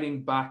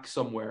riding back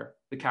somewhere,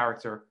 the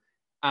character,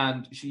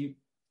 and she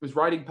was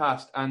riding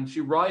past, and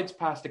she rides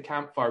past a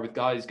campfire with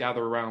guys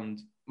gathered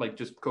around, like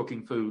just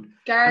cooking food.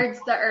 Guards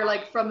that are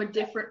like from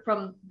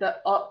the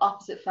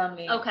opposite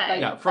family.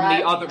 Okay. Like,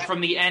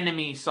 from the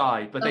enemy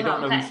side, but they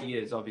don't know who she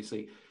is,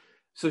 obviously.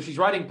 So she's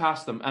riding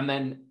past them, and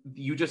then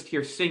you just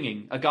hear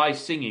a guy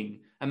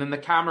singing, and then the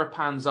camera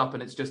pans up,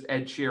 and it's just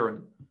Ed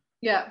Sheeran.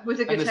 Yeah, with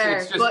a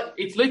guitar.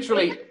 It's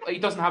literally, he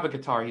doesn't have a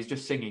guitar; he's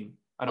just singing.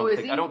 I don't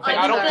think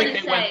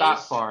they went that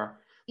far.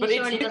 But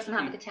he doesn't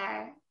have a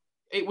guitar.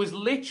 It was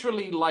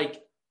literally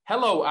like,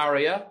 "Hello,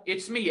 Arya,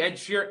 it's me, Ed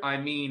Sheeran. I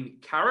mean,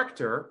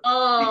 character."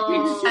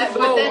 Oh, it's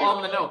so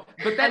on the note.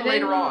 But then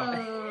later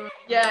on,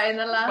 Yeah, in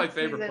the my last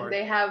favorite season, part.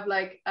 they have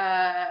like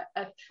a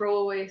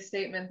throwaway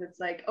statement that's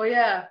like, "Oh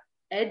yeah,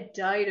 Ed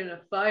died in a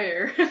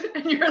fire,"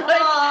 and you're like, No,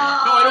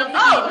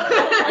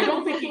 I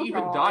don't think he Oh,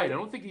 even God. died. I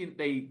don't think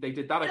they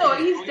did that. I No,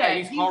 think he's dead.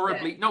 he's He's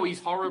horribly dead. no, he's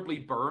horribly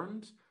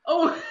burned.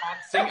 "Oh,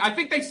 Can't sing. I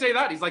think they say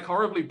that he's like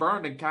horribly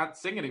burned and can't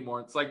sing anymore.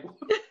 It's like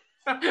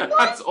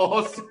that's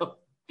awesome. Why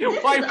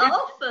It's would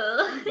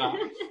awful.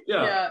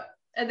 yeah. yeah."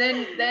 And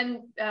then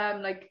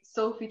like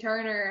Sophie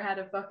Turner had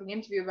a fucking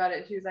interview about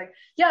it. She was like,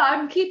 "Yeah,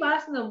 I'm keep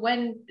asking them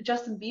when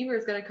Justin Bieber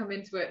is gonna come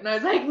into it," and I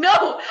was like,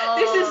 "No,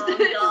 this is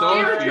Game of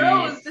Sophie,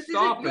 Thrones. This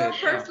stop isn't your it."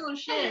 personal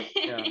shit."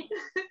 Yeah.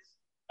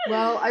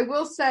 Well, I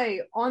will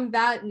say on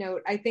that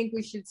note, I think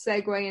we should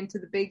segue into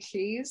the big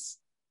cheese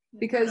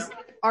because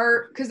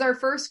our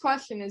first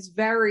question is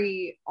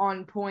very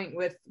on point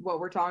with what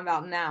we're talking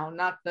about now,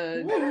 not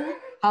the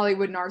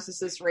Hollywood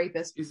narcissist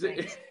rapist. Is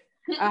it?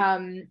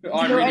 I'm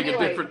I'm reading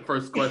a different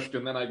first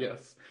question then, I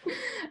guess.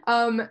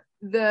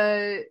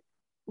 The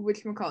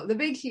whatchamacallit, the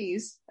big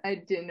cheese, I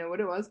didn't know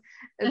what it was.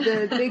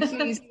 The big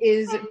cheese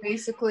is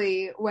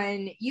basically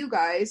when you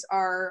guys,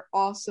 our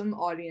awesome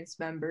audience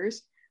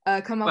members,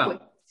 come up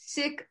with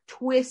sick,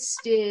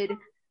 twisted,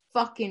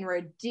 fucking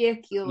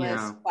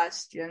ridiculous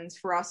questions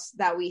for us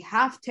that we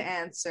have to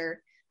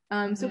answer.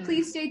 So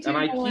please stay tuned.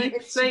 And I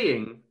keep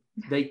saying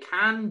they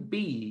can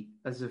be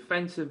as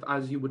offensive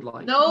as you would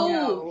like.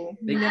 No.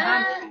 They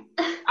can.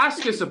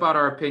 Ask us about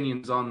our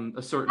opinions on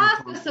a certain Ask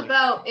conflict. us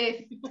about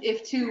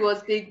if 2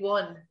 was big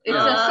 1. It's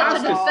Yeah.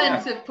 such an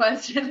offensive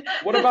question.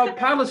 What about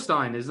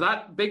Palestine? Is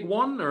that big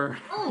 1 or?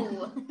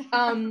 Oh.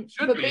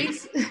 Should but be.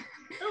 basically,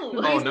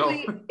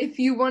 no. if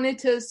you wanted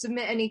to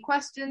submit any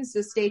questions,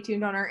 just stay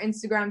tuned on our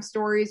Instagram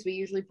stories. We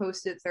usually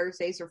post it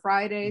Thursdays or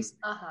Fridays.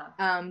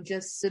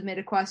 Just submit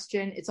a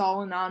question. It's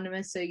all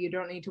anonymous, so you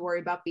don't need to worry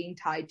about being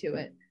tied to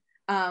it.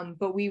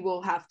 But we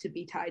will have to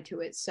be tied to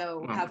it,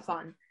 so have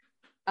fun.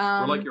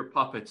 We're like your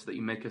puppets that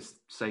you make us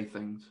say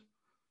things.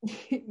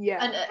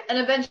 Yeah. And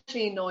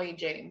eventually annoy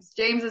James.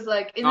 James is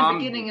like, in the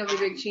beginning of the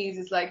big cheese,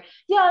 is like,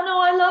 yeah, no,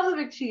 I love the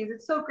big cheese.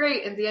 It's so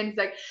great. And at the end, he's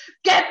like,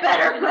 get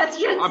better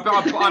questions.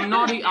 I'm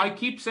not. I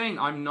keep saying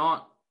I'm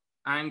not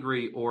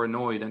angry or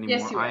annoyed anymore.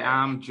 Yes, you are.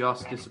 I am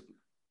just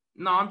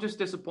I'm just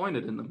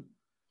disappointed in them.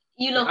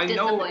 You look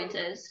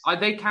disappointed.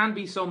 They can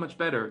be so much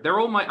better. They're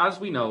all as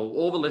we know,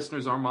 all the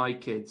listeners are my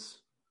kids.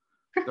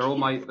 They're all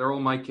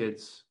my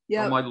kids.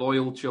 Yep. All my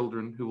loyal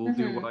children who will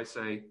do what I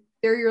say.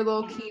 They're your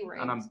little key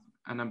rings.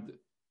 And I'm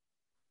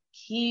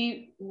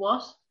Key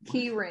what?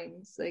 Key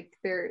rings, like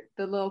they're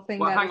the little thing.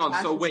 Well, that hang on.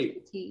 So attaches wait, to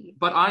the key.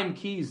 But I'm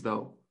keys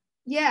though.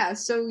 Yeah,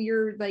 so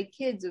your like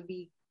kids would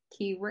be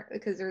key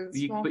because they're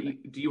the small.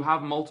 Do you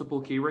have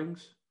multiple key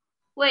rings?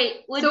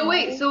 Wait.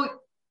 So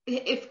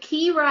if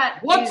Key Rat,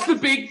 what's the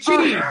big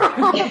cheese?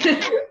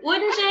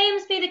 Wouldn't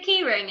James be the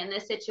key ring in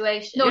this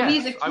situation? No, Yes,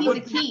 he's a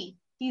key.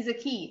 He's a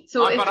key.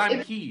 So but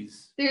I'm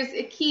keys. There's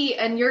a key,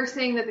 and you're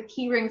saying that the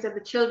key rings are the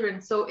children.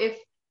 So if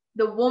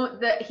the woman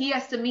that he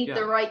has to meet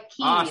the right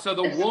key. So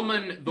the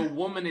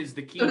woman is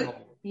the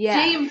keyhole. Yeah.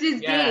 James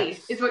is gay,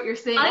 is what you're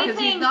saying, I because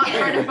think- he's not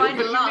trying to find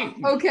a lock.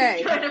 Okay.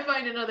 He's trying to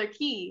find another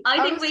key. I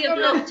think we have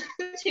looked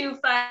too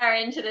far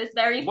into this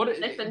very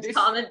flippant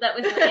comment that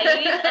was made.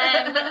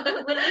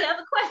 Will we have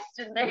a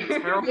question there?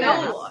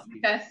 No.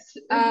 Yes.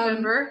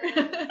 Remember.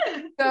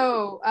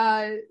 So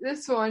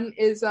this one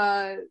is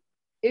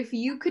if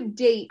you could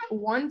date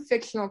one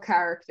fictional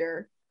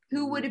character,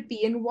 who would it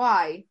be and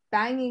why?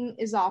 Banging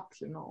is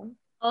optional.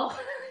 Oh,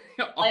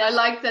 I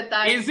like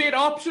that. Is it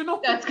optional?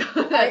 That's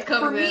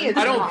for me, it's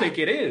I don't not. think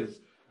it is.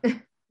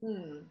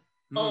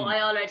 Oh,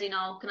 I already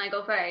know. Can I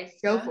go first?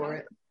 Go for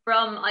it.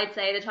 From, I'd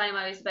say, the time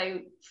I was about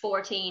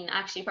 14,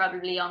 actually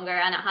probably younger,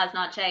 and it has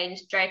not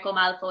changed, Draco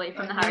Malfoy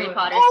from the Harry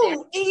Potter series.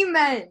 Oh,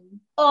 amen!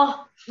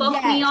 Oh, fuck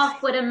me Yes.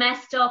 off with a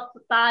messed up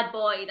bad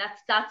boy.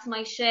 That's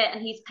my shit. And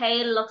he's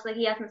pale, looks like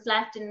he hasn't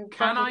slept in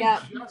Can fucking... I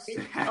Yeah. just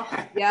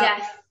Yeah.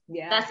 Yes,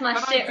 Yeah. that's my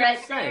Can shit I right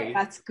just say,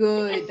 That's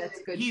good.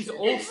 That's good. he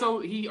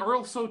shit.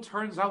 also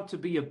turns out to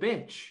be a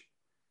bitch.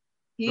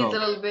 He's No. a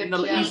little bit.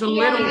 He's a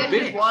little He gets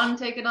his bitch. wand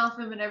taken off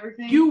him and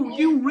everything.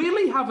 You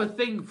really have a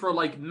thing for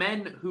like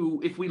men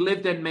who, if we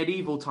lived in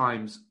medieval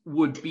times,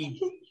 would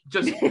be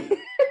just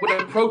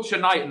would approach a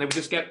knight and they would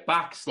just get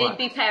backslapped.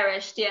 They'd be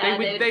perished, yeah.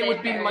 They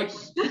would be like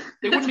perished.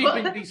 they wouldn't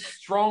even be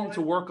strong enough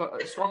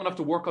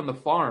to work on the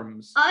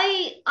farms.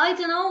 I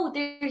don't know.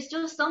 There's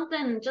just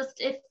something. Just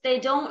if they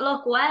don't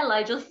look well,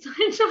 I just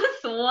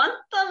want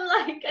them.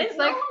 Like It's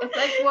like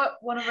what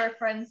one of our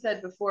friends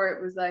said before.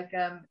 It was like,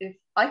 if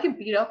I could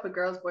beat up a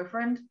girl's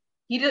boyfriend,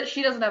 she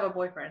doesn't have a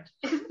boyfriend.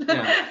 So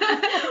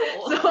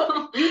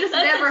you just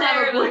never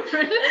have a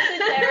boyfriend.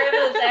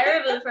 That's a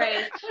terrible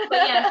phrase. But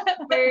yes,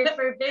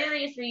 for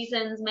various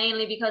reasons,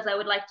 mainly because I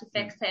would like to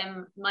fix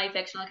him. My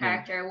fictional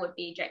character would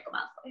be Draco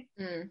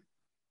Malfoy.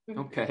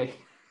 Okay.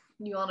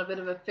 You want a bit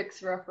of a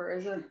fixer-upper,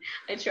 is it?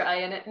 I try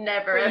and it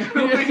never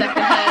ever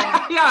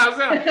Yeah,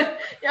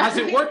 works. has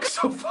it worked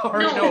so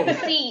far? No, No.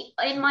 see,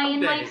 in my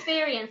Someday.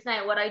 experience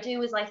now, what I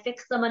do is I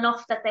fix them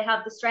enough that they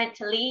have the strength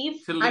to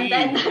leave. To And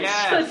then leave,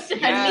 that's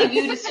just yes. And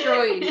leave you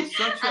destroyed. It's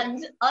such a-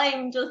 and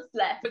I'm just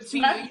left. But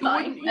see, That's you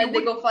fine. wouldn't- And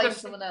they go find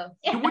just- someone else.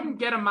 You wouldn't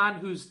get a man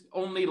who's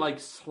only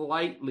like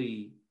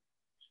slightly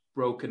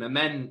broken, and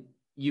then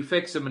you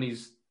fix him and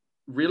he's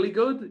really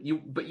good.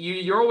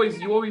 You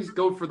always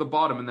go for the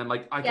bottom, and then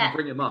like I can Yeah.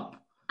 bring him up.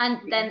 And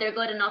then they're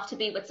good enough to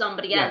be with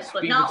somebody Yes, else,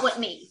 but be not with- with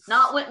me.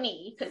 Not with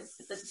me, because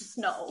it's just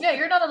no. Yeah,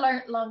 you're not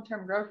a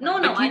long-term girlfriend. No,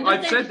 no, I'm I've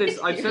just said there to this.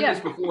 fix I've you. said Yeah.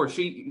 this before.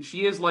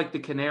 She is like the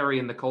canary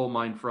in the coal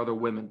mine for other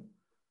women.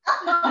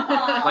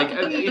 Like, Like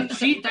if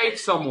she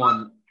dates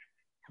someone,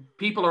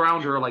 people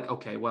around her are like,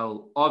 okay,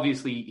 well,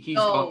 obviously he's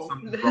got No,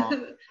 something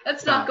wrong.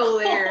 let's not go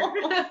there.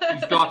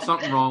 He's got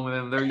something wrong with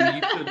him. There, you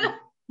should.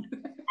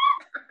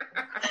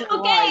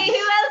 okay,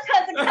 who else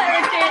has a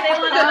character they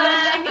want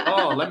to bang?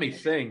 Oh, let me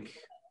think.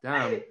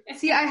 Damn.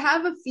 See, I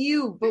have a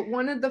few, but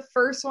one of the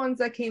first ones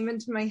that came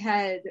into my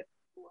head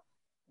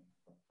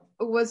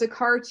was a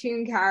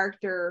cartoon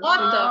character. What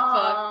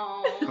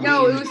the fuck?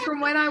 No, it was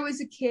from when I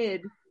was a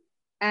kid,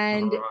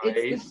 and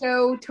it's Right. the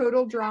show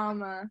Total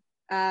Drama.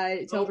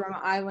 Total Drama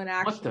Island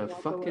Action. What the Walk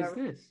or fuck is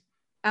whatever. this?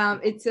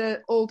 It's an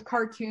old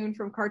cartoon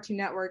from Cartoon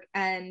Network,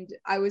 and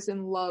I was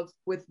in love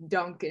with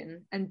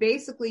Duncan. And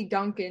basically,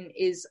 Duncan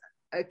is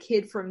a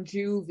kid from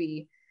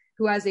Juvie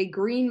who has a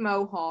green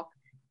mohawk,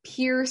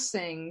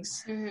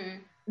 piercings,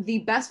 the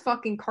best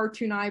fucking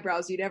cartoon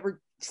eyebrows you'd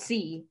ever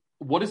see.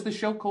 What is the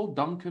show called?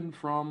 Duncan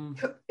from.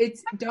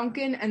 It's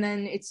Duncan, and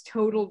then it's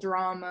Total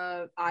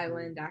Drama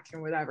Island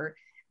Action, whatever.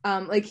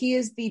 Like he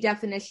is the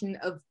definition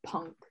of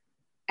punk.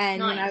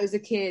 And when I Nice. was a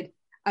kid,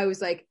 I was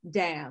like,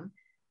 damn.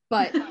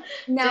 But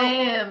now,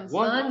 Damn,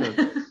 What son.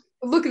 the-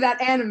 look at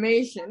that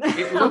animation.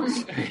 It looks.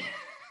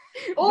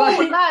 Oh,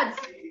 But-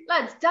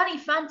 lads, Danny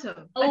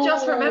Phantom. I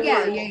just Oh, remembered.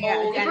 yeah. If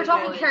Danny we're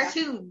talking Phantom.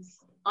 cartoons.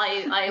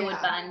 I would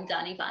Yeah. ban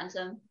Danny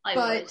Phantom. I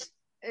But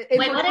would. if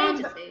Wait, we're what talking age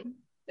about- is he?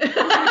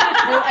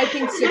 well, I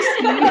think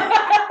 16.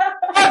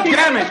 God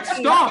damn it!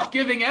 Stop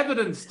giving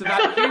evidence to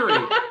that theory.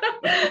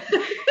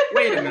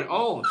 Wait a minute.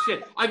 Oh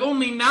shit! I've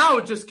only now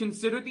just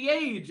considered the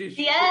age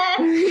issue. Yeah.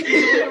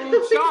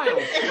 Little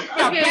child.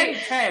 Yeah, Okay. Ben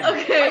 10.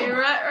 Okay,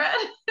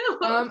 right.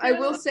 I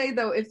will say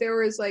though, if there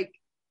was like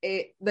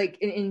an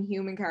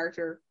inhuman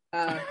character,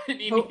 An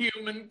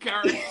inhuman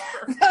character.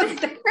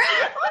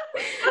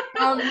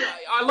 um,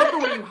 I love the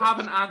way you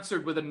haven't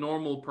answered with a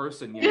normal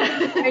person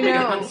yet. You've I only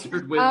know.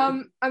 answered with.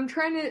 I'm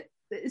trying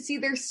to see.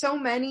 There's so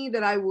many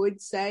that I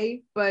would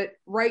say, but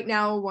right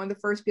now, one of the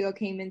first people that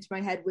came into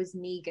my head was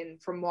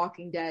Negan from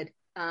Walking Dead.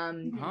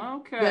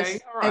 Okay, yes,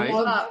 all right. I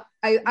love.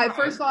 I Alright.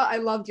 first of all, I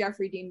love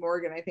Jeffrey Dean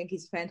Morgan. I think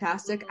he's a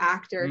fantastic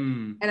actor,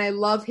 Hmm. and I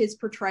love his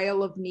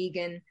portrayal of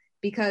Negan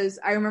because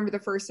I remember the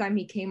first time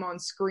he came on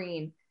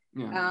screen.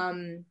 Yeah.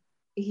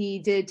 He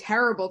did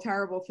terrible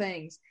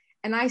things,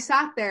 and I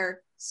sat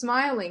there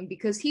smiling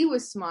because he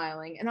was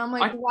smiling, and I'm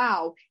like,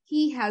 wow,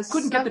 he has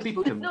Couldn't get the such-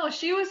 people to. No,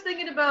 she was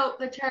thinking about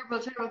the terrible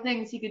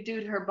things he could do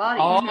to her body.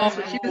 Oh. That's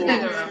what she was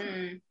thinking about.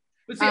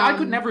 But see, I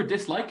could never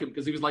dislike him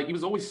because he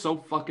was always so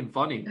fucking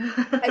funny. He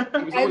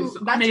was always, I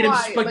that's made him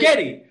why, like,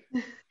 spaghetti.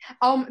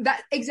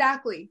 that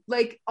exactly,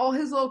 like all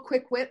his little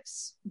quick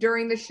whips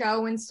during the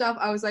show and stuff.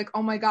 I was like,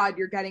 oh my god,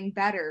 you're getting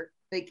better.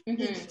 Like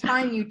each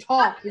time you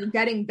talk, you're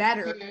getting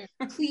better.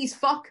 Please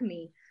fuck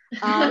me.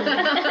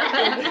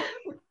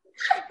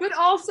 But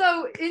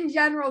also in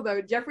general,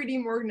 though, Jeffrey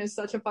Dean Morgan is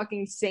such a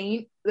fucking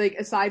saint. Like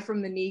aside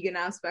from the Negan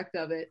aspect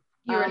of it,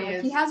 He really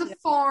is. he has a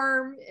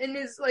farm and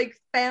his like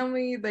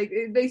family. Like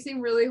they seem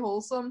really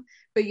wholesome.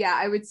 But yeah,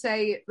 I would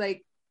say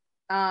like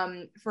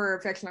for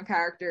a fictional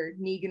character,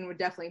 Negan would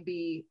definitely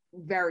be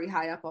very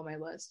high up on my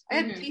list. I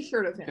had a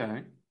T-shirt of him.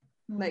 Okay.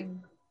 Like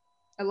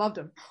I loved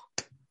him.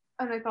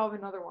 And I thought of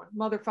another one,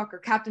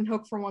 motherfucker, Captain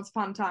Hook from Once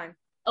Upon a Time.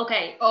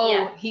 Okay. Oh,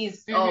 yeah.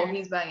 he's Mhm.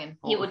 he's banging.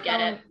 He would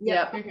get it.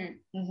 Yep. Mhm.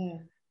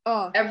 Mm-hmm.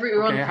 Oh,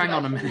 Everyone. Okay, hang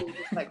on a minute.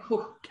 It's like,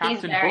 whew, He's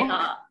Captain very Hook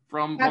hot.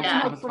 from Captain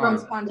Once Hook Upon from a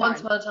Once Time. Upon a once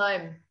Time. upon a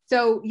time.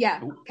 So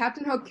yeah, Ooh.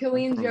 Captain Hook,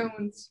 Killian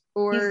Jones,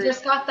 or He's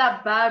just got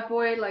that bad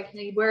boy, like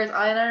he wears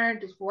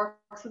eyeliner, just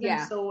works with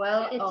Yeah. him so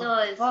well. It Oh,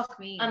 does. Fuck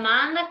me. A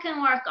man that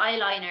can work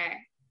eyeliner,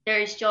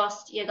 there's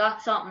just, you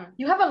got something.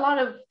 You have a lot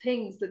of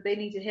things that they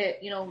need to hit,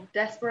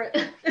 desperate.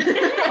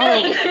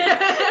 Can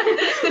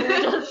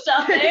we just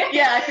stop there?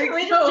 Yeah, I think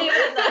We so. just leave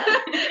it at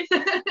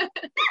that.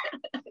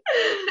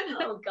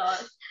 Oh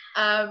gosh.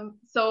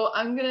 So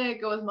I'm gonna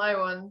go with my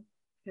one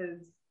because,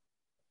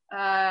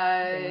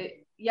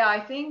 yeah, I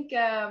think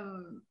I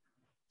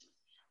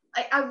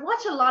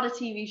watch a lot of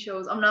TV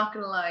shows. I'm not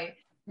gonna lie.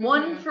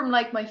 One Mhm. from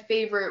like my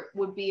favorite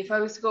would be, if I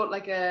was to go with,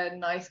 like a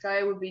nice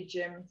guy, would be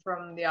Jim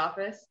from The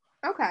Office.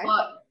 okay.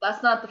 But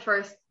that's not the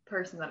first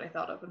person that I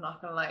thought of. I'm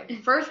not gonna lie. The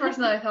first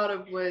person that I thought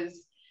of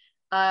was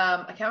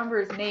I can't remember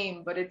his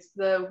name, but it's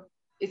the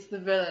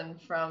villain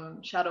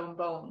from Shadow and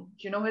Bone.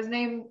 Do you know his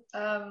name,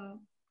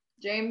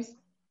 James?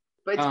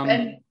 But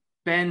it's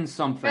Ben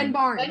something. Ben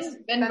Barnes.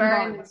 Ben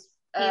Barnes.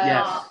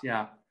 Yes,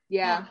 yeah.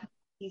 Yeah.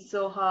 He's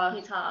so hot.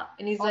 He's hot.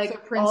 And he's Also,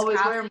 like Prince always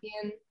wearing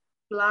Caspian.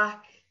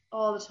 black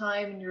all the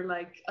time, and you're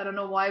like, I don't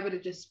know why, but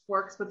it just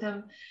works with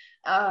him.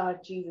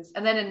 Jesus.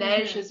 And then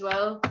Inej as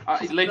well.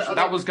 Literally,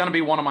 that was going to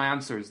be one of my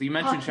answers. You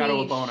mentioned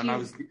Shadow of Bone,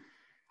 and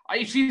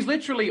she's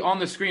literally on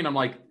the screen. I'm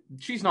like,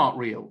 she's not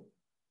real.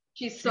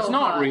 She's so She's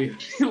not hot. real.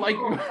 She's like,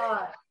 so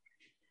hot.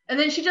 And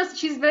then she's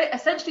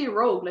essentially a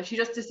rogue. Like, she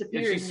just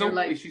disappears.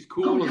 Yeah, she's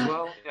cool as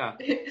well. Yeah.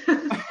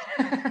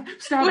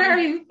 Where are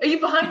you? Are you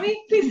behind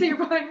me? Please say you're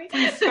behind me.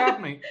 Please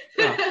stab me.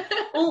 Yeah.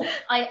 Oh,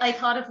 I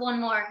thought of one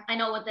more. I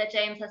know that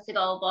James has to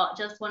go, but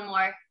just one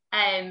more.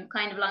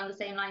 Kind of along the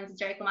same lines as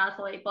Draco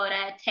Malfoy, but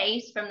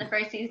Tate from the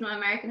first season of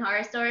American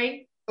Horror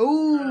Story.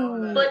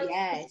 Oh, but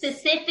yes.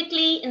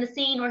 Specifically in the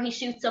scene where he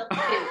shoots up the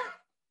food.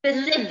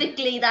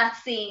 Specifically that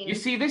scene. You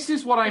see, this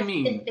is what I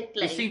mean.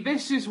 You see,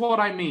 this is what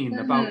I mean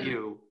about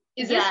you.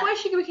 Is this why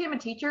she became a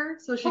teacher?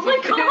 So she oh my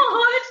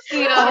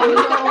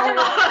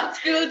god!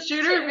 School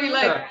shooter and be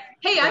like,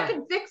 hey, I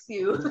can fix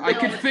you. I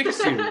can fix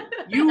you.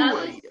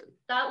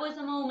 That was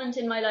a moment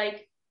in my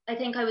I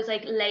think I was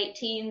late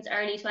teens,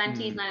 early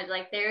 20s, and I was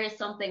like, there is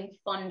something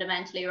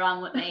fundamentally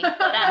wrong with me, but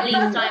at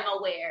least I'm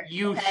aware.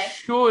 You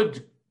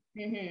should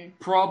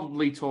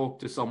probably talk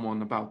to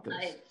someone about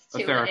this.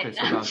 A therapist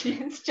about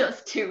it. It's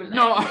just too late.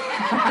 No.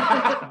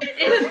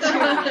 It's too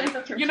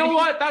late. You know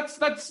what?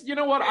 That's you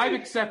know what? I've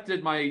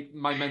accepted my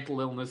mental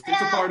illness.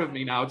 It's a part of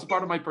me now. It's a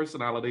part of my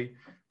personality.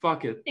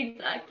 Fuck it.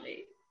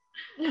 Exactly.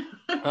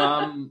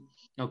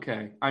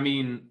 Okay. I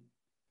mean,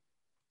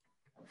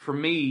 for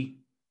me,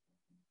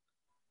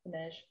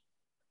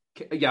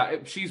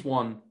 yeah, she's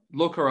one.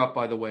 Look her up,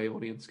 by the way,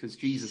 audience, because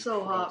Jesus, she's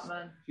so Christ. hot,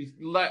 man. She's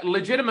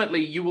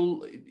legitimately, you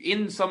will,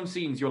 in some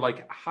scenes, you're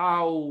like,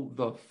 how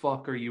the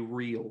fuck are you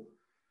real?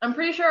 I'm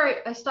pretty sure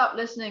I stopped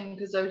listening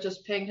because I was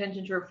just paying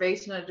attention to her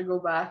face and I had to go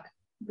back.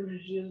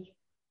 She's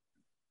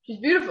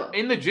beautiful.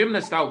 In the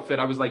gymnast outfit,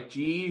 I was like,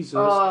 Jesus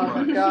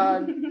Christ. My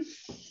God.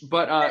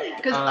 But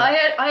because I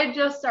had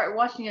just started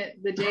watching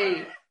it the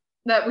day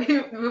that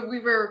we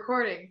were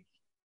recording,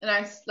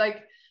 and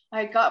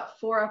I got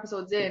 4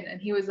 episodes in,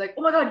 and he was like,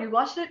 "Oh my god, you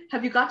watched it?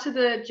 Have you got to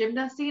the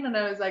gymnast scene?" And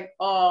I was like,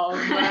 "Oh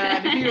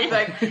man!" And he was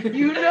like,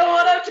 "You know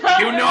what I'm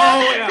talking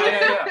about?"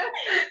 Yeah.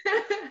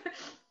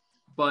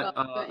 But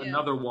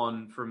another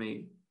one for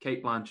me,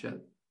 Cate Blanchett.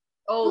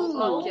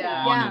 Oh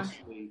yeah.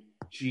 Honestly,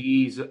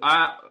 Jesus.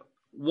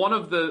 One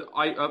of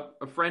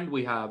a friend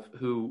we have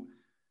who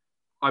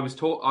I was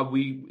told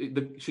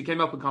she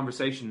came up in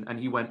conversation, and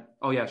he went,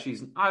 "Oh yeah,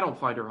 I don't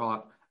find her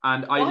hot,"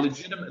 and I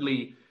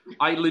legitimately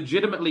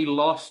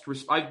lost.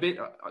 I've been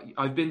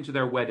to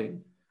their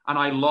wedding, and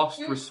I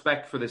lost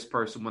respect for this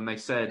person when they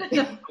said,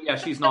 "Oh, yeah,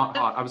 she's not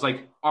hot." I was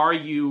like, "Are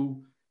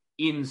you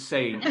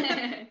insane?"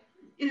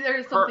 Is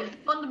there something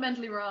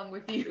fundamentally wrong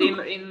with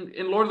you?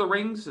 In Lord of the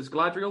Rings as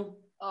Galadriel?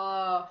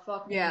 Oh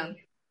fuck yeah.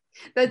 me.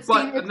 That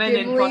scene with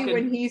Gimli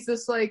when he's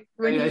just like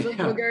he's a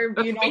booger and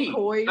being all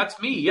coy. That's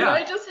me,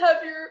 yeah.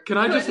 Can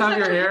I just have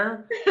your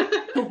hair?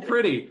 So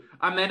pretty.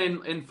 And then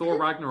in Thor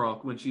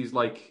Ragnarok when she's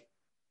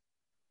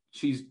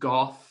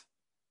goth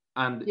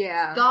and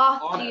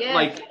goth,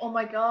 oh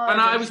my god. And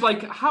I was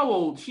like, how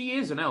old? She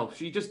is an elf.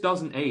 She just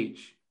doesn't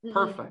age.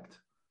 Perfect.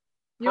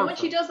 You know when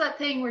she does that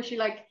thing where she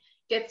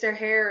gets her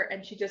hair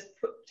and she just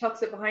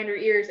tucks it behind her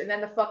ears and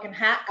then the fucking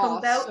hat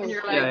comes out and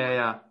you're like,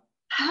 yeah.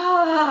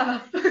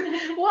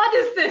 What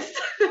is this?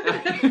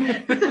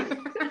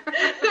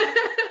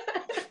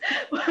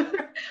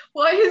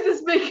 Why is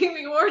this making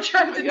me more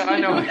attracted to you? I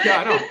know.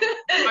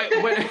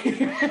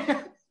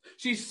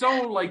 She's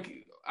so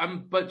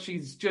but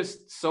she's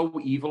just so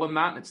evil in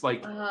that. And it's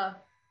like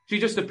she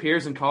just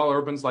appears and Carl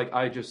Urban's like,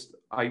 he's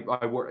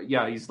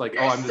like,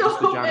 oh, I'm just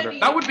the janitor.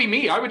 That would be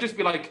me. I would just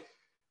be like,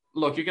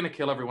 look, you're gonna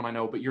kill everyone I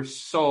know, but you're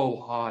so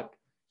hot.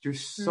 You're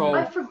so.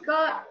 I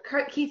forgot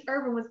Keith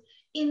Urban was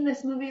in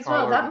this movie as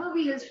well. That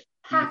movie is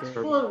packed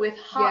full with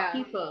hot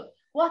people.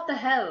 What the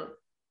hell?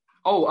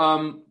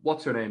 Oh,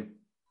 what's her name?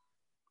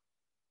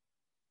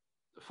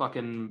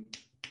 Fucking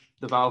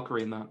the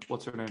Valkyrie in that.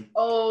 What's her name?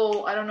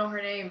 Oh, I don't know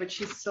her name, but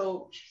she's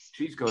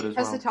good as well.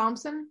 Tessa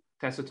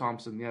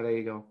Thompson. Yeah, there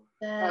you go.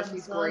 Damn,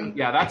 she's great.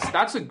 Yeah,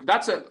 that's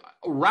a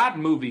rad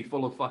movie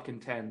full of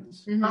fucking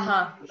tens.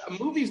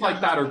 Movies like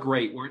that are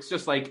great, where it's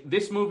just like,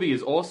 this movie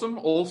is awesome.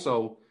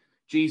 Also,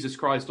 Jesus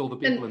Christ, all the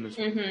people in this.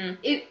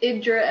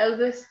 Idra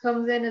Elvis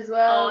comes in as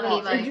well.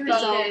 Oh, he's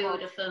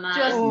beautiful,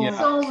 man.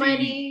 So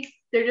many.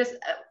 They're just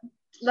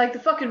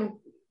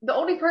the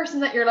only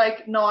person that you're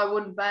like, no, I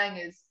wouldn't bang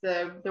is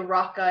the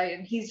rock guy,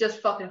 and he's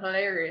just fucking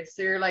hilarious.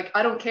 So you're like,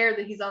 I don't care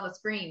that he's on the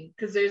screen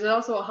because there's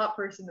also a hot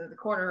person in the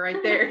corner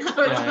right there.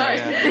 So it's fine.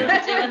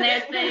 Doing their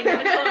thing in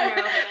the corner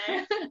over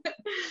there.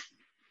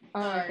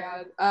 Oh my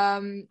god.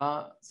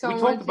 We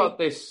talked about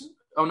this.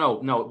 Oh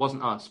no, it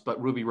wasn't us,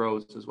 but Ruby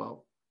Rose as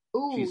well.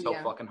 Ooh, she's so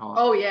fucking hot.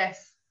 Oh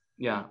yes.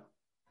 Yeah.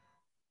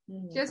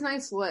 She has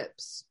nice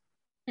lips.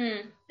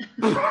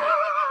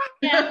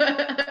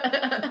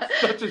 Yeah.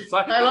 Such a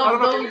I love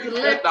don't know those if you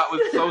said lips. that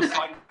was so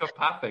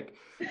psychopathic.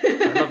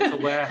 I love to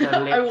wear her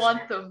lips. I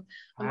want them.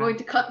 I'm going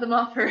to cut them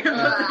off her and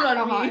put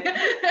them on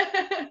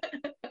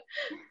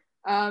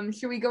me.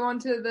 Should we go on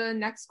to the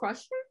next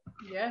question?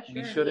 Yeah, sure.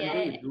 We should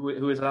indeed.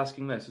 Who is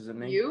asking this? Is it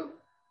me? You?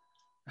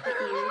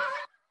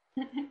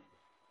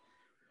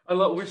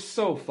 We're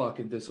so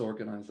fucking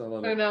disorganized. I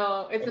love it. I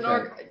know. It's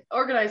an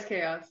organized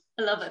chaos.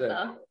 I love it Sick.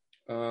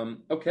 though.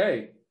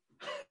 Okay.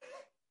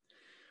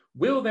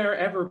 Will there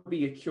ever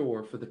be a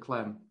cure for the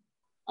clem?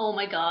 Oh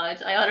my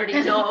god, I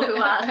already know who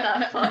asked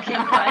that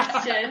fucking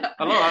question.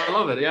 I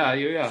love it. Yeah.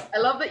 I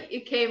love that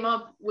it came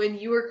up when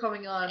you were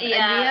coming on. And we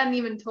Yeah. hadn't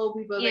even told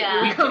people that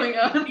Yeah. you were coming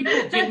on.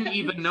 People didn't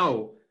even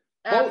know.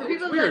 For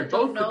people it's weird. that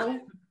don't Both know,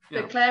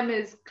 the yeah. clem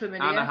is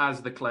chlamydia. Anna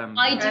has the clem.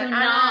 I do Anna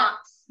not.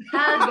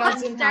 Has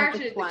Doesn't have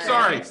started. the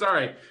clem.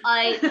 Sorry.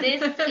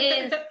 This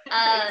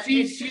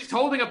is She's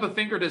holding up a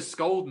finger to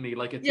scold me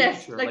like a teacher.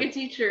 Yes, like a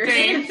teacher.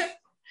 James.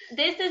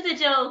 this is a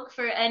joke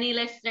for any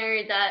listener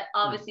that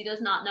obviously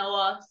does not know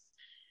us.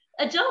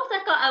 A joke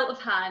that got out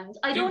of hand.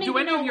 I don't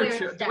even know where it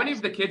do any of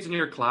started. the kids in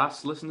your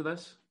class listen to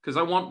this? Because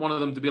I want one of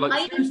them to be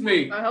like, excuse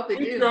me, I hope they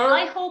do. teacher,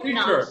 I hope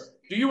not.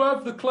 do you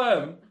have the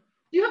clem?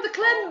 Do you have the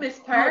clem, Miss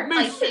Park?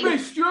 Miss, do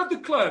you have the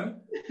clem?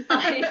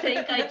 I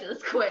think I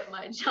just quit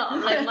my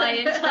job, like my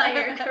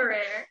entire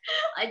career.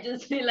 I'd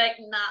just be like,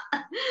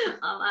 nah,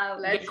 I'm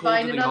out. Let's Get called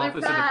find to the another office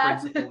of the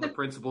path. principal. The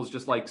principal's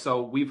just like,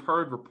 so we've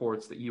heard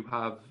reports that you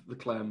have the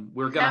clem.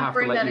 We're gonna Can't have to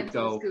bring let that you into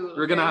go. school,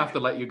 We're gonna okay? have to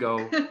let you go.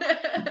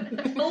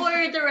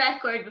 For the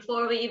record,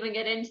 before we even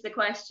get into the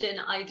question,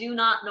 I do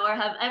not nor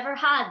have ever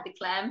had the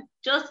clem.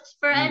 Just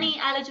for any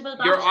eligible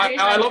bachelors.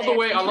 I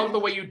love the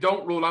way you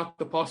don't rule out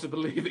the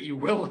possibility that you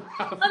will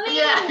have. I mean,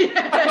 Yeah.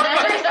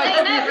 never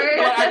say never.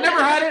 Well, I've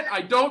never had it.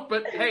 I don't.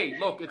 But hey,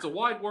 look, it's a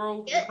wide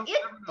world. You don't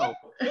never know.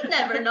 You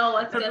never know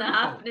what's going to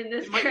happen in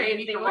this You might meet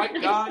crazy the world.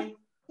 right guy.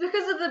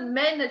 Because of the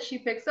men that she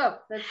picks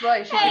up. That's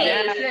why she Hey.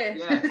 can say.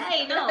 Yeah.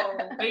 Hey, no.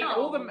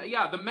 All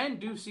no. the men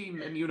do seem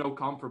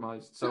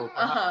immunocompromised. So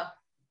Uh-huh.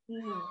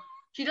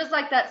 She does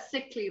like that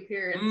sickly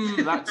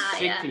appearance. that's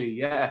Yeah. sickly.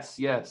 Yes.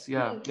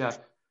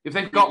 If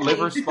they've got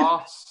liver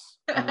spots.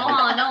 Oh,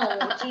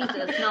 no.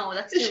 Jesus, no.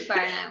 That's too far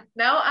now.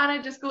 Now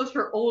Anna just goes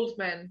for old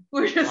men.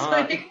 We're just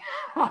like...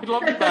 I'd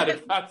love that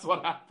if that's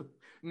what happened.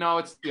 No,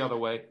 it's the other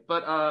way.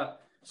 But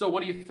so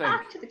what do you think?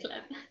 Back to the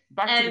clem.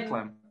 Back to the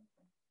clem.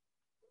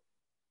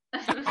 I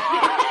feel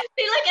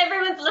like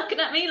everyone's looking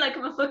at me like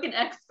I'm a fucking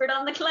expert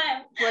on the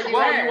clem. Well, you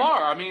Well, are. you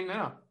are. I mean,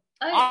 yeah.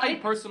 I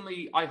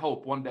Personally, I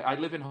hope one day, I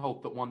live in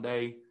hope that one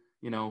day,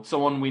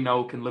 someone we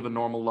know can live a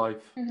normal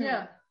life.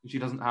 Yeah. She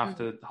doesn't have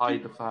to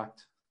hide the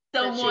fact.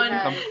 someone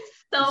has. we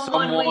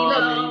we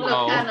know.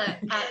 know. Anna,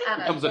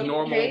 Becomes a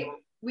normal. okay?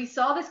 We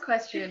saw this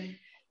question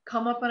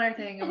come up on our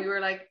thing and we were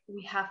like,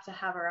 we have to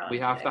have her on. We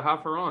have today. to have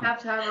her on. We have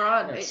to have her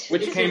on. Yes. It-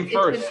 Which it's came just-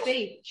 first? It's been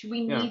fate.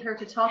 We Yeah. need her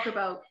to talk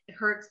about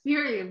her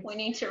experience. We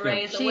need to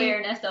raise She-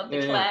 awareness of the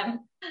Yeah. clem.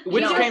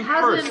 Which She came just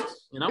hasn't-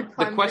 first? The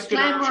clem- question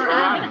clem or or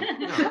Anna? Anna?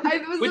 Yeah. I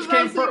was Which about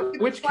came to say fir- the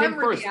which clem came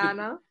or the first?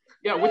 Anna.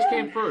 Yeah, which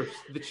came first?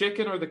 The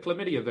chicken or the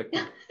chlamydia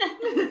victim?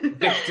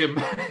 Victim.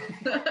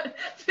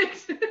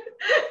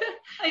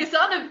 It's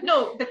on a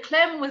no. The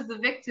clem was the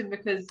victim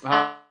because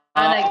Ah,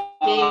 Anna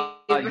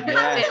gave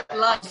yes. it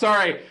life.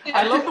 Sorry,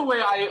 I love the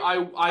way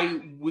I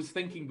was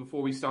thinking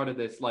before we started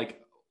this. Like,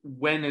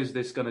 when is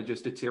this going to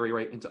just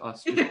deteriorate into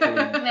us? Just pulling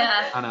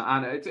Yeah.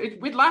 Anna,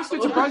 it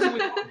lasted surprisingly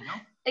long.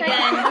 Again,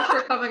 Thanks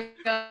for coming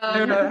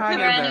on.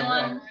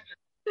 Hang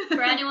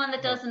for anyone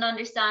that doesn't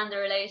understand the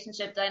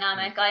relationship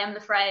dynamic, I am the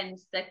friend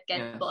that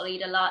gets Yes.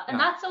 bullied a lot, and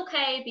Yeah. that's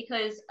okay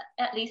because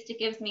at least it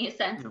gives me a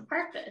sense of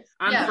purpose.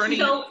 And Yeah. for any,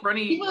 So,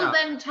 He will yeah.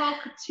 then talk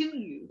to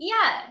you.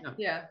 Yeah,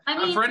 Yeah. I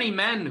And mean, for any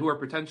men who are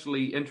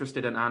potentially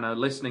interested in Anna,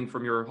 listening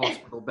from your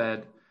hospital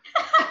bed.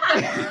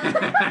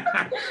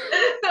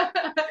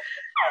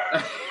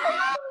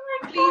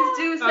 Please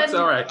do send. That's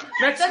all right.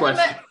 Next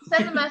question.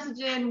 Send a message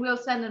in. We'll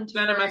send them to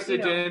Send a her,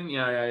 message in.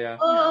 Yeah.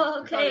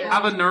 oh, okay. Yeah.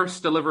 Have a nurse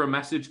deliver a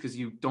message because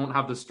you don't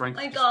have the strength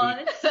My to God.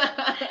 in.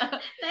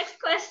 Next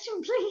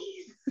question,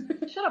 please.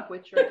 Shut up,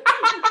 Witcher.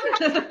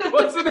 speak.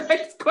 What's the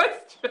next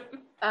question?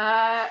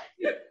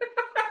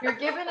 You're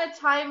given a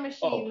time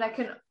machine Oh. that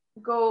can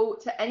go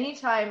to any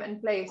time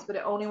and place, but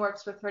it only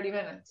works for 30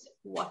 minutes.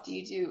 What do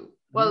you do?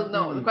 Well,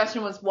 no, the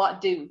question was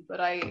what do, but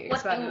I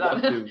expanded do?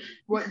 on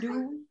What it. do?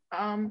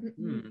 What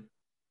do?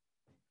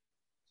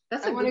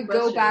 That's I a want to good go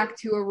question. back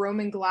to a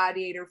Roman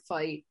gladiator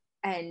fight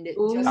and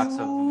Ooh, That's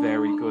a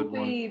very good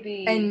one.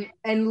 baby.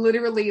 and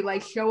literally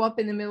like show up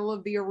in the middle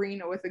of the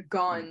arena with a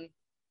gun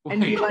and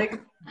be Wait, like,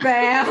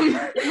 bam.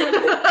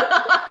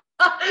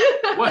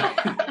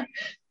 what?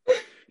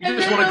 You And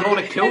just then want to go on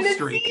a and kill then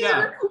streak,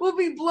 Caesar will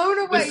be blown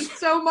away This-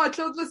 so much.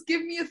 He'll just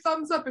give me a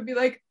thumbs up and be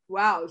like,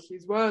 wow,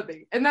 she's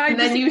worthy. And then I and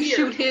then you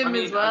disappear. shoot him I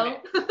mean, as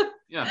well.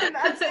 Yeah. And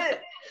that's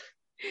it.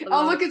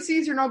 I'll look at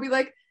Caesar and I'll be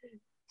like,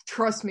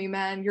 trust me,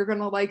 man, you're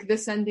gonna like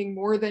this ending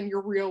more than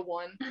your real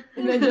one.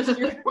 And then just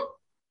shoot him.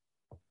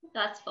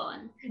 That's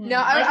fun. No,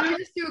 I would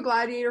just do a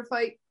gladiator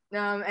fight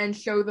and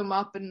show them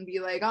up and be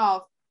like,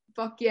 oh,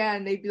 fuck yeah.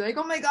 And they'd be like,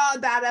 oh my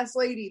God, badass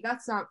lady.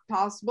 That's not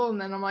possible. And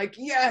then I'm like,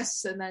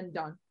 yes. And then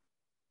done.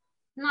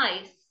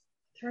 Nice.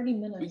 30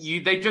 minutes.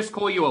 They just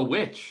call you a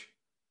witch.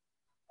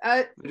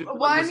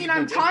 Well, I mean,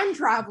 I'm time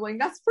traveling.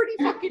 That's pretty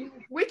fucking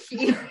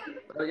witchy.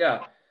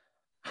 Yeah.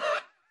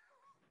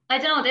 I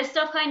don't know, this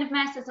stuff kind of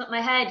messes up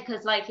my head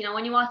because, like, you know,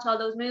 when you watch all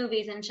those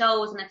movies and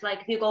shows and it's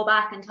like if you go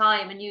back in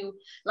time and you,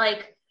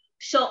 like,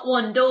 shut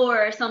one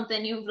door or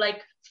something, you've,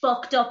 like,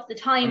 fucked up the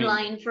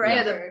timeline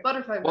forever. Yeah, the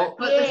butterfly effect.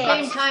 But at the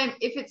same time,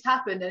 if it's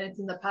happened and it's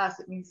in the past,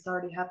 it means it's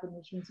already happened,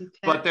 which means you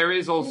can't. But there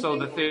is also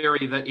the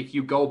theory that if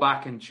you go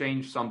back and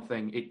change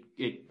something,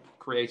 it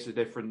creates a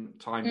different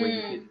time where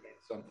you did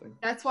something.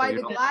 That's why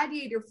the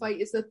gladiator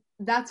fight is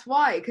that's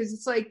why, because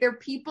it's like they're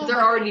people they're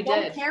that already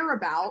don't dead. care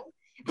about.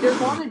 They're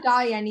going to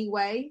die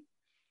anyway.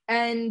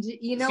 And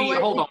you know what?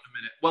 Hold on a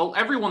minute. Well,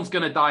 everyone's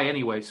going to die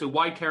anyway, so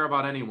why care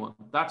about anyone?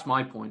 That's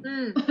my point.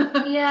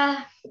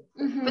 Yeah.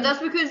 Mm-hmm. But that's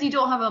because you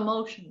don't have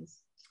emotions.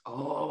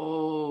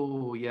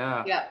 Oh,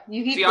 yeah. Yeah.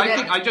 You keep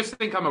I just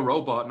think I'm a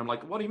robot, and I'm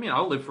like, what do you mean?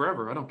 I'll live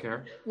forever. I don't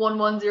care.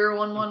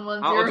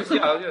 1101110.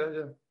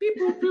 Yeah. Beep,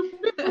 boop, boop,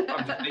 boop.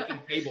 I'm just making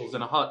tables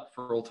in a hut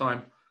for all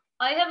time.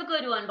 I have a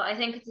good one, but I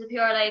think it's a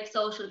pure, like,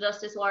 social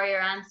justice warrior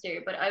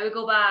answer. But I would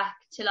go back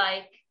to,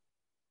 like,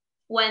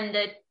 when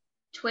the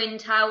Twin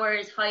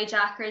Towers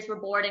hijackers were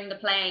boarding the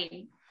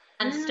plane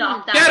and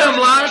stop that. Get them,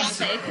 lads!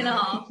 Taking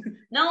off.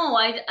 No,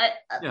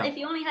 if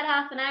you only had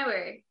half an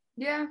hour.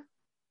 Yeah.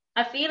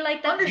 I feel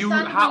like that's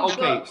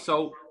okay,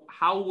 so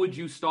how would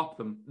you stop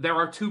them? There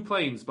are 2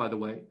 planes, by the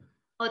way.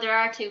 Oh, there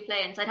are 2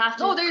 planes. I'd have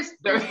to. No, there's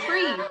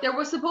 3. There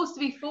was supposed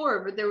to be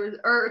 4, but there was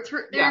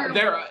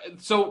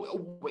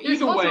So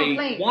either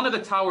way, one of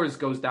the towers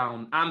goes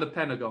down and the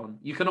Pentagon.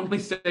 You can only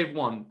save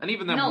one, and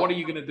even then, what are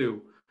you gonna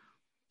do?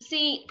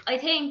 See, I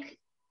think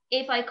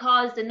if I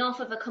caused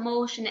enough of a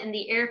commotion in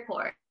the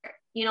airport,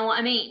 you know what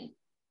I mean?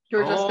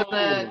 You're just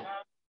gonna,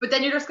 but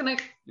then you're just gonna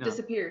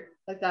disappear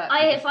like that.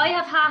 If I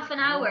have half an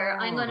hour,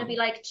 I'm gonna be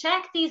like,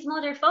 check these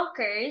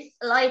motherfuckers,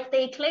 like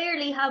they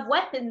clearly have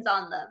weapons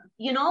on them,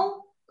 you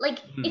know? Like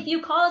if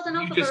you cause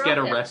enough, you just get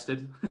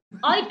arrested.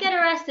 I'd get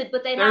arrested,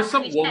 but they'd There's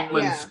have to some be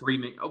woman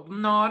screaming. Oh,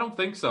 no, I don't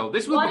think so.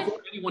 This was before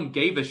anyone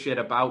gave a shit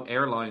about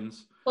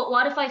airlines. But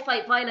what if I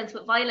fight violence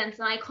with violence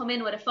and I come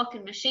in with a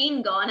fucking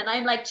machine gun and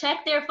I'm like,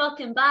 check their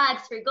fucking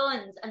bags for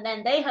guns, and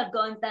then they have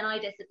guns, then I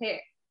disappear.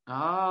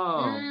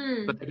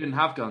 Oh, but they didn't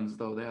have guns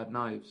though. They had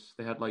knives.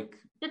 They had like.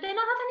 Did they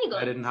not have any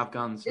guns? They didn't have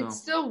guns. No. It's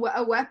still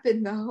a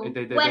weapon though.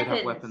 They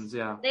have weapons.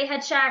 Yeah. They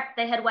had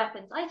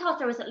weapons. I thought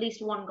there was at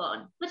least one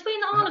gun.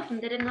 Between all of them,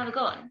 they didn't have a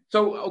gun.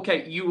 So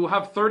okay, you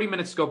have 30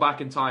 minutes to go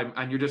back in time,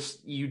 and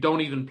you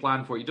don't even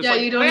plan for it. You just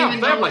you don't even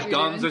they have like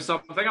guns or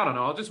something. I don't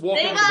know. I'll just walk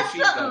in with a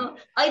machine gun.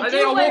 I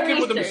do my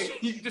research.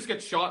 You just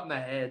get shot in the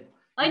head.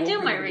 I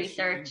do my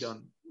research.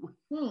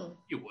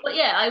 But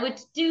yeah, I would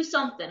do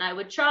something. I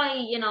would try,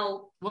 you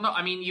know. Well, no,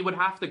 I mean, you would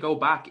have to go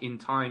back in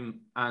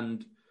time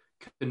and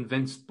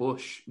convince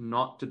Bush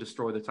not to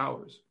destroy the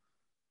towers.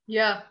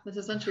 Yeah, that's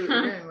essentially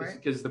what you're doing, right?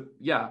 Because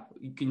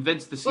you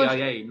convince the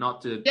CIA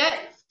not to.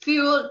 Jet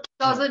fuel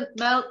doesn't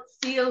melt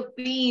steel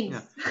beams.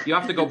 Yeah. You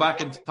have to go back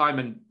in time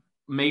and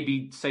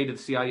maybe say to the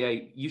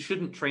CIA, you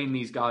shouldn't train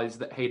these guys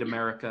that hate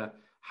America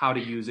how to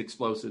use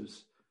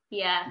explosives.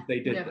 Yeah. If they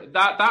did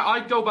that.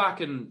 I'd go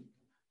back and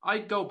I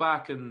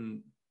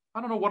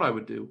don't know what I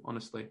would do,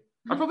 honestly.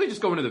 I'd probably just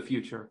go into the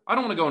future. I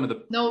don't want to go into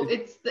the... No,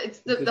 it's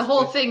the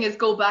whole thing is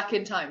go back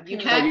in time. You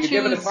can't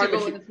choose to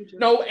go in the future.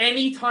 No,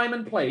 any time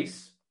and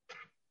place.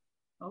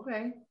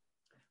 Okay.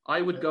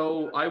 I would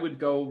go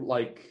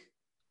like...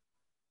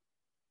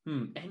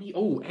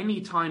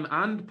 any time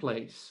and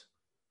place.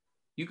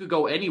 You could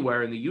go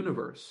anywhere in the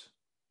universe.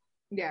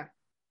 Yeah.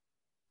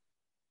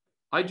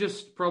 Would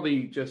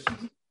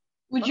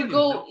you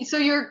go... So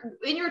you're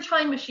in your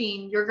time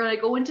machine, you're going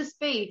to go into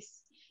space.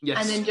 Yes.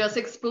 And then just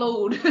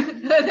explode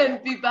and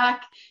then be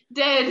back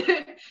dead.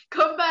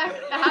 Come back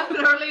half an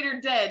hour later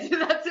dead.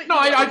 That's it. No,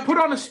 I'd put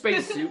on a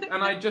spacesuit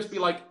and I'd just be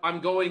like,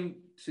 I'm going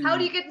to... How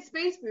do you get the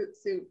spacesuit?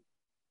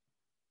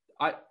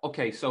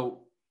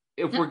 So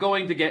if we're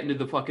going to get into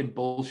the fucking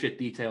bullshit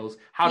details,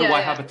 how do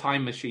I have a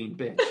time machine,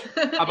 bitch?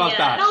 How about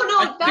that? No,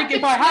 I think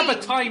if I have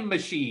a time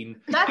machine,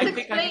 I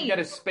think I can get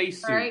a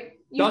spacesuit. All right?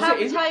 You have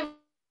a time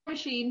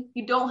machine,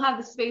 you don't have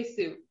the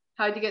spacesuit.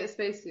 How'd you get the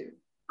spacesuit?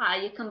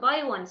 You can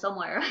buy one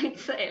somewhere, I'd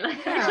say.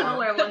 Like, I don't know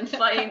where one's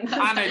buying.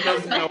 Anna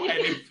doesn't know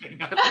anything.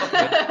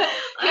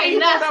 You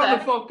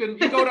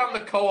go down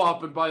the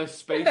co-op and buy a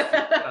space.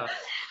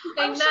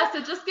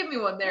 NASA, just give me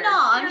one there. No,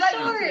 I'm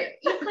sure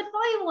you could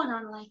buy one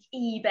on like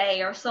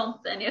eBay or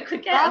something. You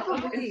could get a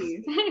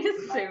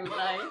spacesuit,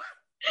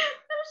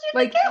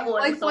 like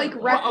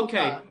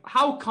okay,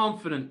 how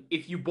confident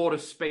if you bought a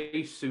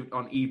spacesuit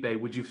on eBay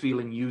would you feel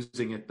in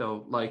using it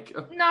though? Like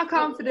not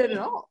confident at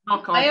all.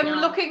 I am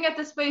looking at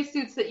the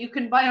spacesuits that you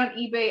can buy on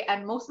eBay,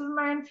 and most of them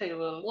are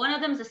inflatable. One of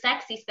them's a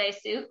sexy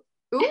spacesuit.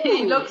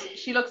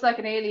 She looks like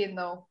an alien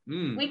though.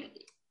 Mm.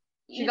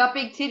 She got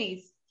big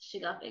titties.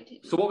 She got big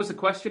titties. So what was the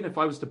question? If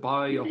I was to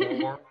buy a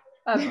whore?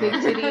 A big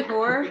titty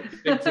whore.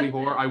 Big titty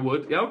whore. I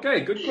would. Yeah.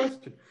 Okay. Good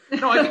question.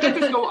 No, I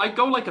think I'd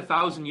go like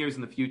 1,000 years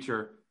in the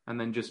future, and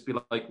then just be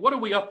like, what are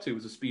we up to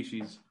as a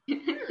species?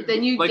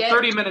 Then you like get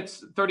 30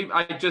 minutes. 30.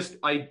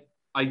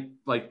 I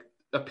like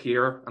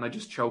appear and I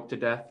just choke to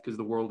death because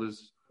the world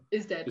is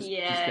dead. Just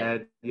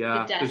dead.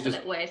 Yeah. The There's just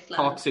desolate wasteland.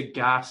 toxic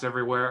gas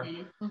everywhere.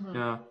 Mhm.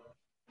 Yeah.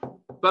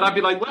 But I'd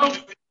be like, well.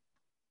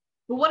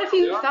 But what if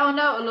you found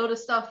out a load of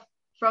stuff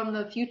from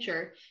the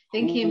future,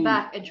 then came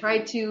back and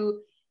tried to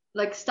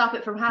like stop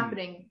it from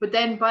happening, but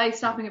then by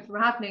stopping it from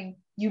happening,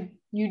 you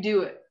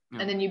do it,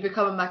 and then you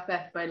become a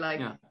Macbeth by like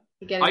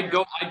getting.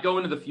 I'd go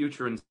into the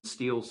future and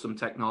steal some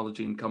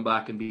technology and come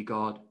back and be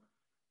God.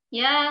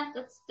 Yeah,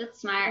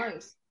 that's smart.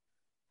 Nice.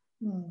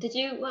 Did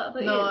you? What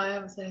about you? No, I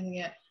haven't said anything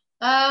yet.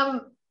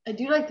 I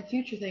do like the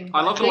future thing.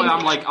 I love the way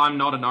I'm like, I'm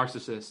not a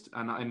narcissist,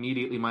 and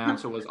immediately my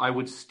answer was, I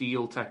would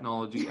steal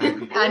technology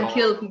and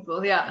kill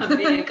people. Yeah,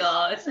 Be a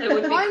god. I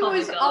would Mine become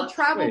was a god. I'll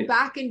travel Wait.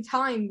 back in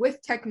time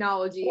with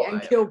technology Well,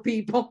 and kill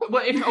people.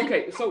 Well,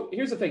 so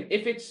here's the thing: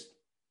 if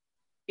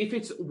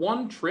it's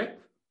one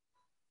trip,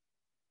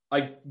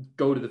 I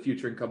go to the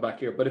future and come back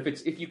here. But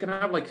if you can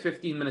have like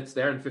 15 minutes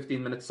there and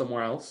 15 minutes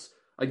somewhere else,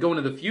 I go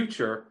into the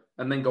future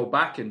and then go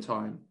back in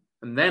time,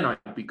 and then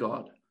I'd be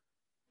God.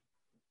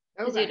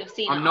 Because you'd have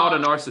seen I'm it not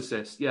all. a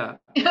narcissist. Yeah,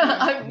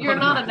 you're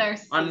not a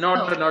narcissist. I'm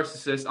not a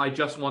narcissist. I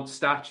just want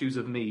statues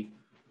of me.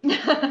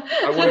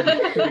 I want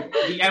to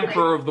be the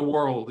emperor of the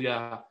world.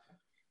 Yeah.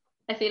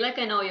 I feel like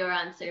I know your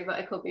answer, but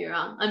I could be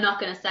wrong. I'm not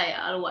going to say it.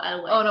 I'll wait.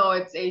 Oh no,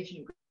 it's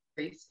ancient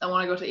Greece. I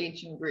want to go to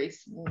ancient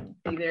Greece. And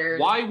be there.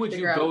 Why would you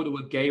figure go out- to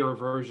a gayer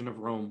version of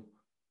Rome?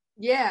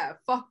 Yeah,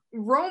 fuck.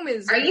 Rome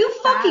is. Are you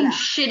fucking badass.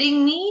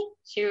 shitting me?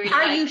 She really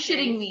Are likes you Greece.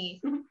 shitting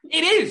me?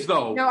 It is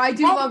though. No, I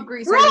do Rome- love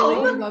Greece. Rome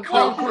I really love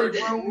covered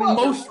Greece. Rome is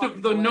most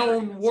of the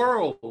known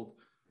world.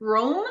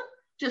 Rome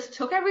just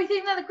took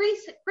everything that the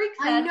Greeks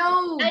I had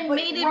know, and but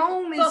made it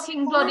Rome is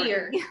fucking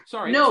bloodier.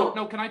 Sorry, No.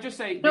 no. Can I just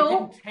say No. they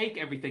didn't take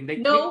everything? They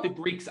No. kicked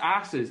the Greeks'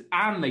 asses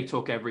and they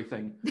took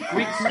everything.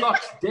 Greeks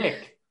sucks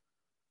dick.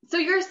 So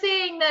you're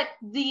saying that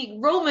the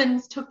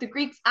Romans took the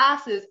Greeks'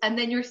 asses, and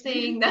then you're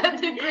saying that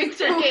the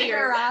Greeks are Took gayer.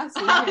 their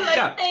asses.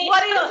 Yeah. They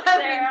What is took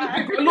their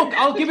happening? ass. Look,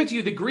 I'll give it to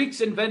you. The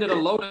Greeks invented a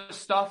load of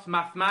stuff: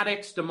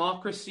 mathematics,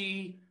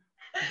 democracy.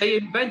 They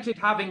invented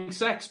having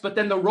sex, but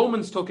then the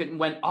Romans took it and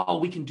went, "Oh,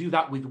 we can do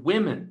that with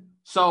women."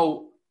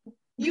 So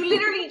You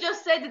literally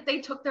just said that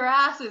they took their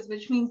asses,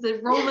 which means the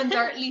Romans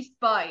are at least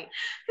bi.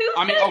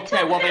 I mean,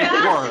 okay, well they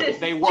were.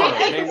 They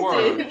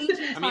were.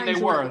 Ancient I mean, they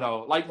times were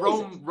though. Like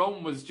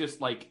Rome was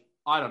just like,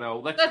 I don't know.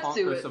 Let's do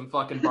conquer it. some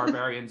fucking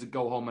barbarians and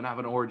go home and have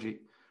an orgy.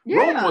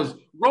 Yeah.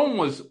 Rome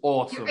was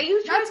awesome. Are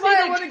you trying That's to why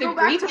I say wanna like the go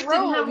back to Greeks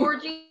didn't have Rome.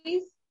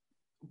 orgies?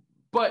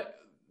 But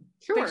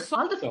Sure. they I'll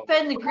sucked, though.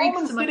 defend the Greeks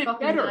Romans to my did it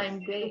fucking better. time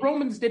day. The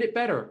Romans did it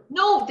better.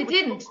 No, they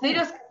didn't.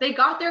 They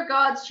got their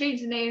gods,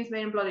 changed the names,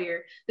 made them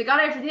bloodier. They got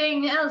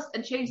everything else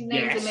and changed the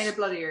names and made it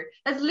bloodier.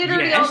 That's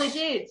literally all they Yes.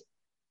 did.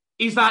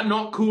 Is that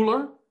not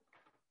cooler?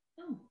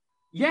 No.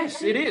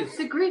 Yes, it is.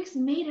 The Greeks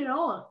made it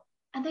all,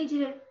 and they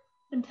did it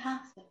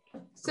fantastic.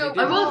 So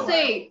They I did. will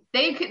say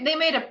they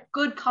made a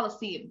good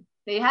Colosseum.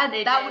 They had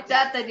They that.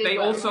 did. They did. They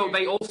well.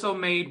 also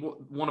made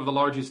one of the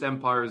largest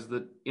empires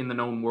in the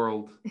known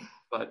world.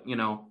 But you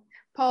know,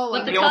 Paul,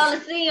 But the They also-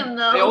 Colosseum,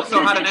 though. they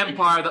also had an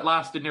empire that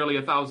lasted nearly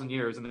 1,000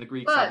 years, and the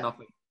Greeks But- had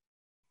nothing.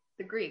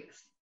 the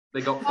Greeks.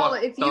 They got Paula,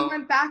 fucked if you up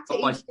went back to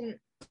by ancient,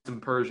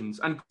 some Persians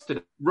and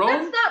That's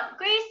Rome. not.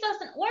 Greece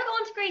doesn't. We're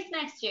going to Greece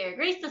next year.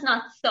 Greece does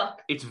not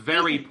suck. It's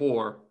very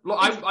poor. Look,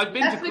 I've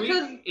been to That's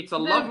because Greece. It's a the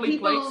lovely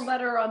people place.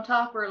 that are on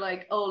top are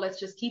like, oh, let's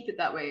just keep it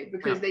that way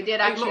because Yeah. they did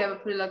Hey, actually look. have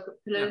a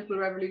political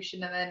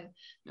revolution, and then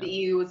the Yeah.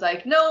 EU was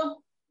like, no,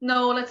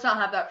 let's not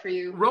have that for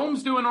you.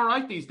 Rome's doing all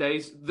right these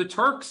days. The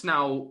Turks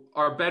now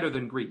are better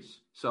than Greece,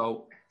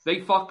 so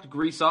they fucked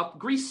Greece up.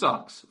 Greece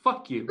sucks.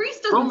 Fuck you. Greece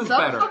doesn't Rome is suck.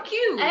 better. Fuck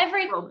you.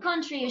 Every Rome.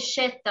 country is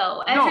shit,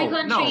 though. Every No,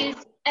 country no.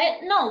 is.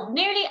 No,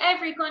 nearly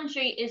every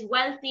country is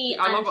wealthy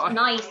I and love-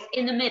 nice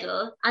in the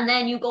middle, and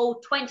then you go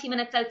 20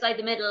 minutes outside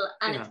the middle,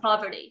 and Yeah. it's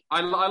poverty.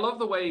 I love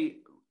the way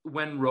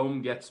when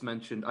Rome gets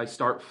mentioned, I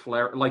start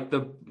flare like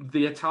the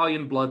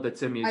Italian blood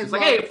that's in me is I just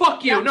like, love- hey,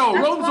 fuck you. No,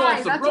 that's Rome's why,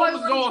 awesome. That's why I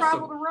Rome's want to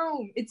travel to awesome.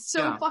 Rome. It's so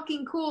Yeah.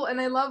 fucking cool,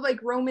 and I love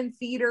like Roman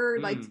theater,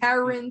 like Mm.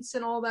 Terrence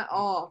and all that.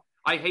 Oh,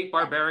 I hate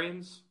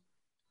barbarians.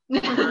 Yeah,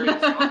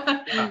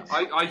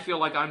 I feel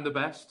like I'm the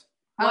best.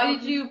 Why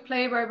did you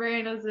play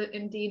Barbarian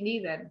in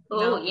D&D then? Oh,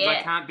 No. Because yeah.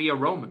 I can't be a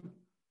Roman.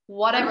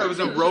 Whatever. If it was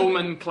a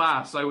Roman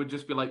class, I would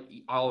just be like,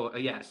 oh,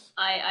 yes.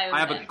 I I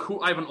have was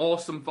I have an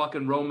awesome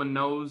fucking Roman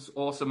nose,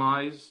 awesome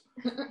eyes.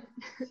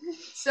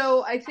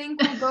 so I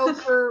think we'll go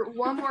for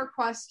one more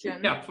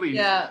question. Yeah, please.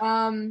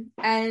 Yeah.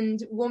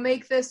 And we'll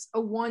make this a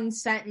one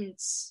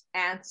sentence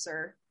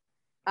answer.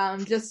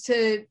 Just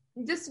to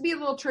be a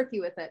little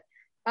tricky with it.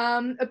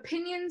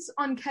 Opinions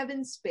on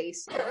Kevin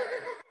Spacey.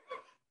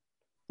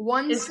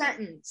 One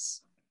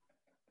sentence.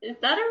 Is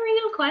that a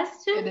real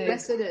question? It is.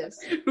 Yes, it is.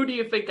 Who do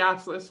you think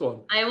asked this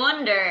one? I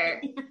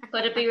wonder.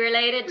 Could it be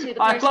related to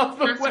the I person love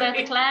the who asked about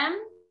way- the clam?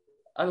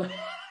 I lo-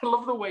 I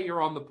love the way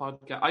you're on the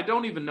podcast. I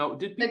don't even know.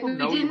 Did people we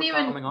know didn't you were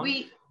coming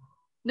on?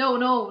 No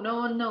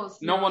one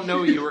knows. No one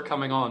knew you were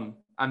coming on,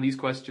 and these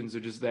questions are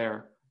just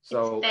there.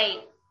 So It's fate.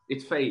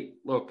 It's fate.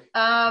 Look.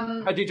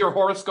 How did your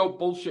horoscope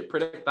bullshit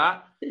predict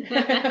that?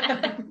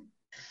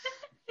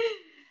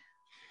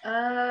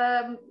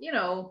 You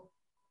know,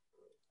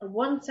 a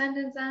one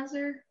sentence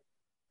answer.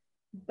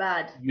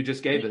 Bad. You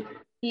just gave it.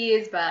 He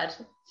is bad.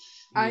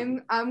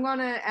 I'm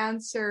gonna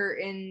answer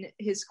in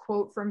his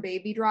quote from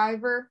Baby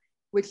Driver,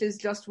 which is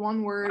just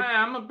one word.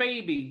 I'm a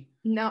baby.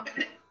 No,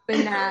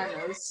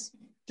 bananas.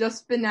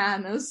 Just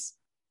bananas.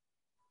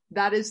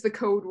 That is the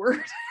code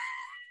word.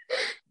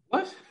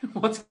 What?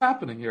 What's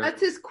happening here?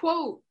 That's his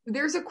quote.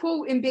 There's a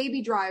quote in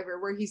Baby Driver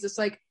where he's just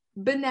like,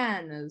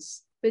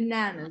 bananas.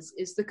 Bananas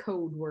is the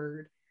code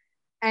word.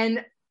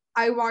 And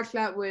I watched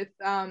that with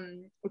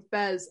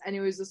Bez, and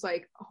it was just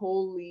like,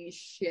 holy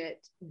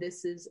shit,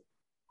 this is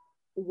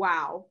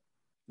wow.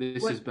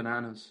 This is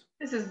bananas.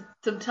 This is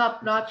some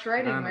top-notch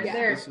writing Bananas. right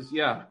there. This is,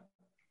 yeah.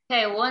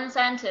 Okay, one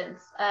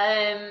sentence.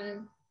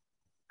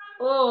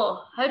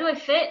 Oh, how do I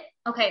fit?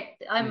 Okay,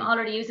 I'm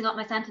already using up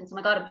my sentence. Oh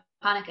my god, I'm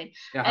panicking.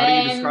 Yeah, how do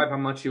you describe how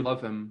much you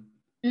love him?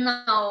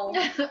 No.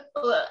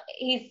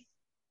 He's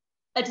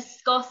a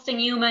disgusting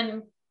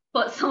human,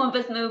 but some of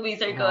his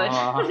movies are good.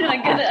 I'm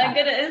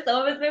gonna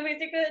some of his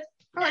movies are good.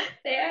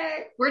 They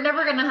are. We're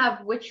never gonna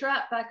have Witch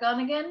Rat back on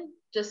again.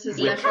 Just as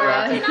Witch an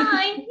Rat.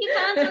 FYI. You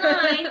can't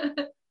deny.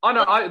 Oh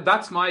no,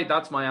 that's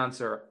my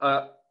answer.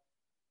 A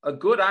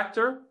good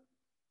actor,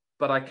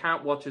 but I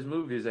can't watch his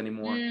movies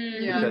anymore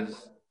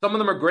because some of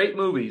them are great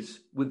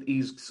movies.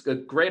 He's a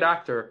great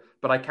actor,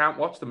 but I can't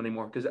watch them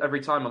anymore because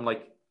every time I'm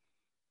like,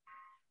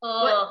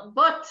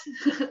 but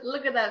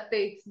look at that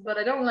face. But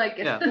I don't like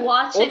it. Yeah.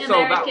 Watching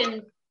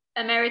Also,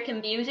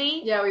 American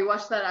Beauty. Yeah, we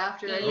watched that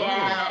after.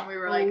 Yeah. And we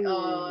were like,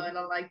 oh, I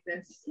don't like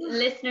this.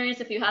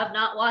 Listeners, if you have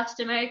not watched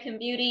American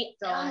Beauty,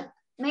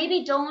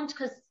 maybe don't,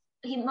 because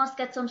he must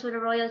get some sort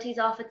of royalties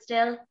off it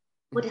still.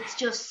 But it's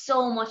just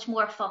so much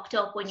more fucked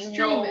up when you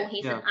know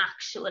he's an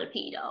actual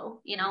pedo,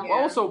 you know? Yeah.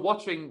 Also,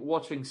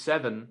 watching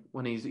Seven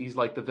when he's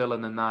like the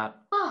villain in that.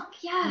 Fuck,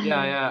 yeah.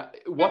 Yeah.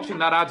 Watching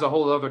that adds a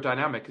whole other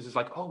dynamic because it's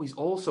like, oh, he's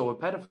also a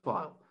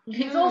pedophile.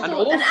 He's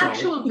also an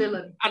actual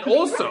villain. And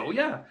also,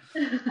 yeah.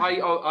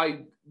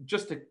 I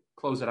just to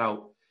close it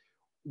out,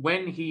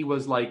 when he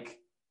was like,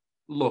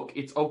 look,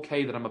 it's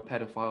okay that I'm a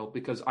pedophile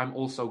because I'm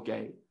also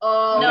gay.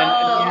 Oh,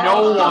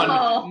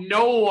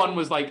 no one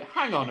was like,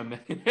 hang on a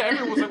minute.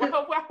 Everyone was like,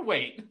 well,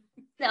 wait.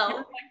 No.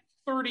 Like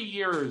 30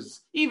 years.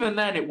 Even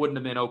then, it wouldn't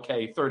have been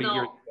okay 30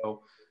 years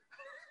ago.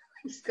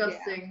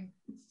 Disgusting.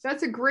 Yeah.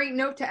 That's a great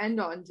note to end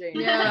on, Jane.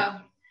 Yeah.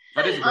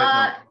 That is a great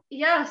note.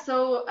 Yeah,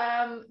 so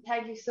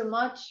thank you so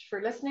much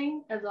for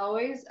listening, as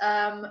always.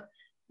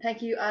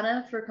 Thank you,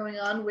 Anna, for coming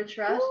on, Witch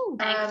Rat.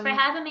 Thanks for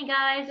having me,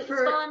 guys. It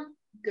was fun.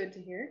 Good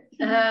to hear.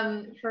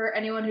 For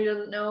anyone who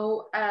doesn't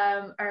know,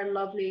 our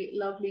lovely,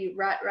 lovely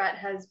Rat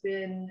has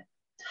been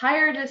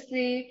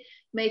tirelessly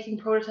making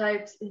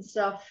prototypes and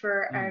stuff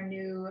for our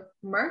new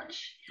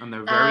merch. And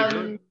they're very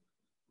good.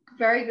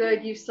 Very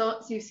good. You've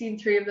seen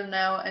 3 of them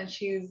now, and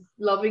she's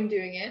loving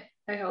doing it.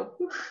 I hope,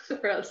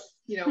 or else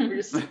we're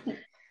just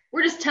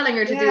telling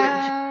her to do it.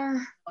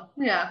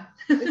 Yeah.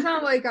 It's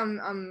not like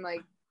I'm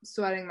like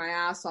sweating my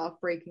ass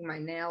off, breaking my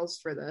nails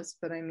for this,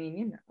 but I mean,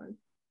 you know.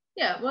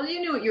 Yeah, well,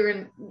 you knew what you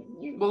were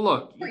well,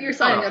 look, what you're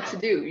signing up to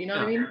do. You know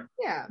what I mean?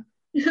 Yeah.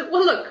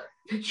 Well, look.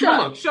 Shut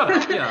up.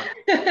 Yeah.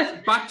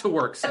 Back to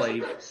work,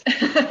 slave.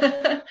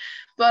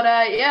 But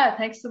yeah,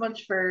 thanks so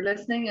much for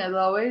listening, as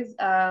always.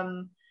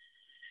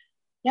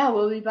 Yeah,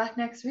 we'll be back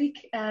next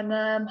week,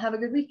 and have a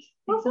good week.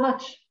 Thanks so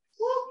much.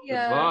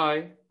 Yeah.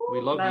 Goodbye.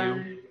 We love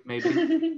you. Maybe.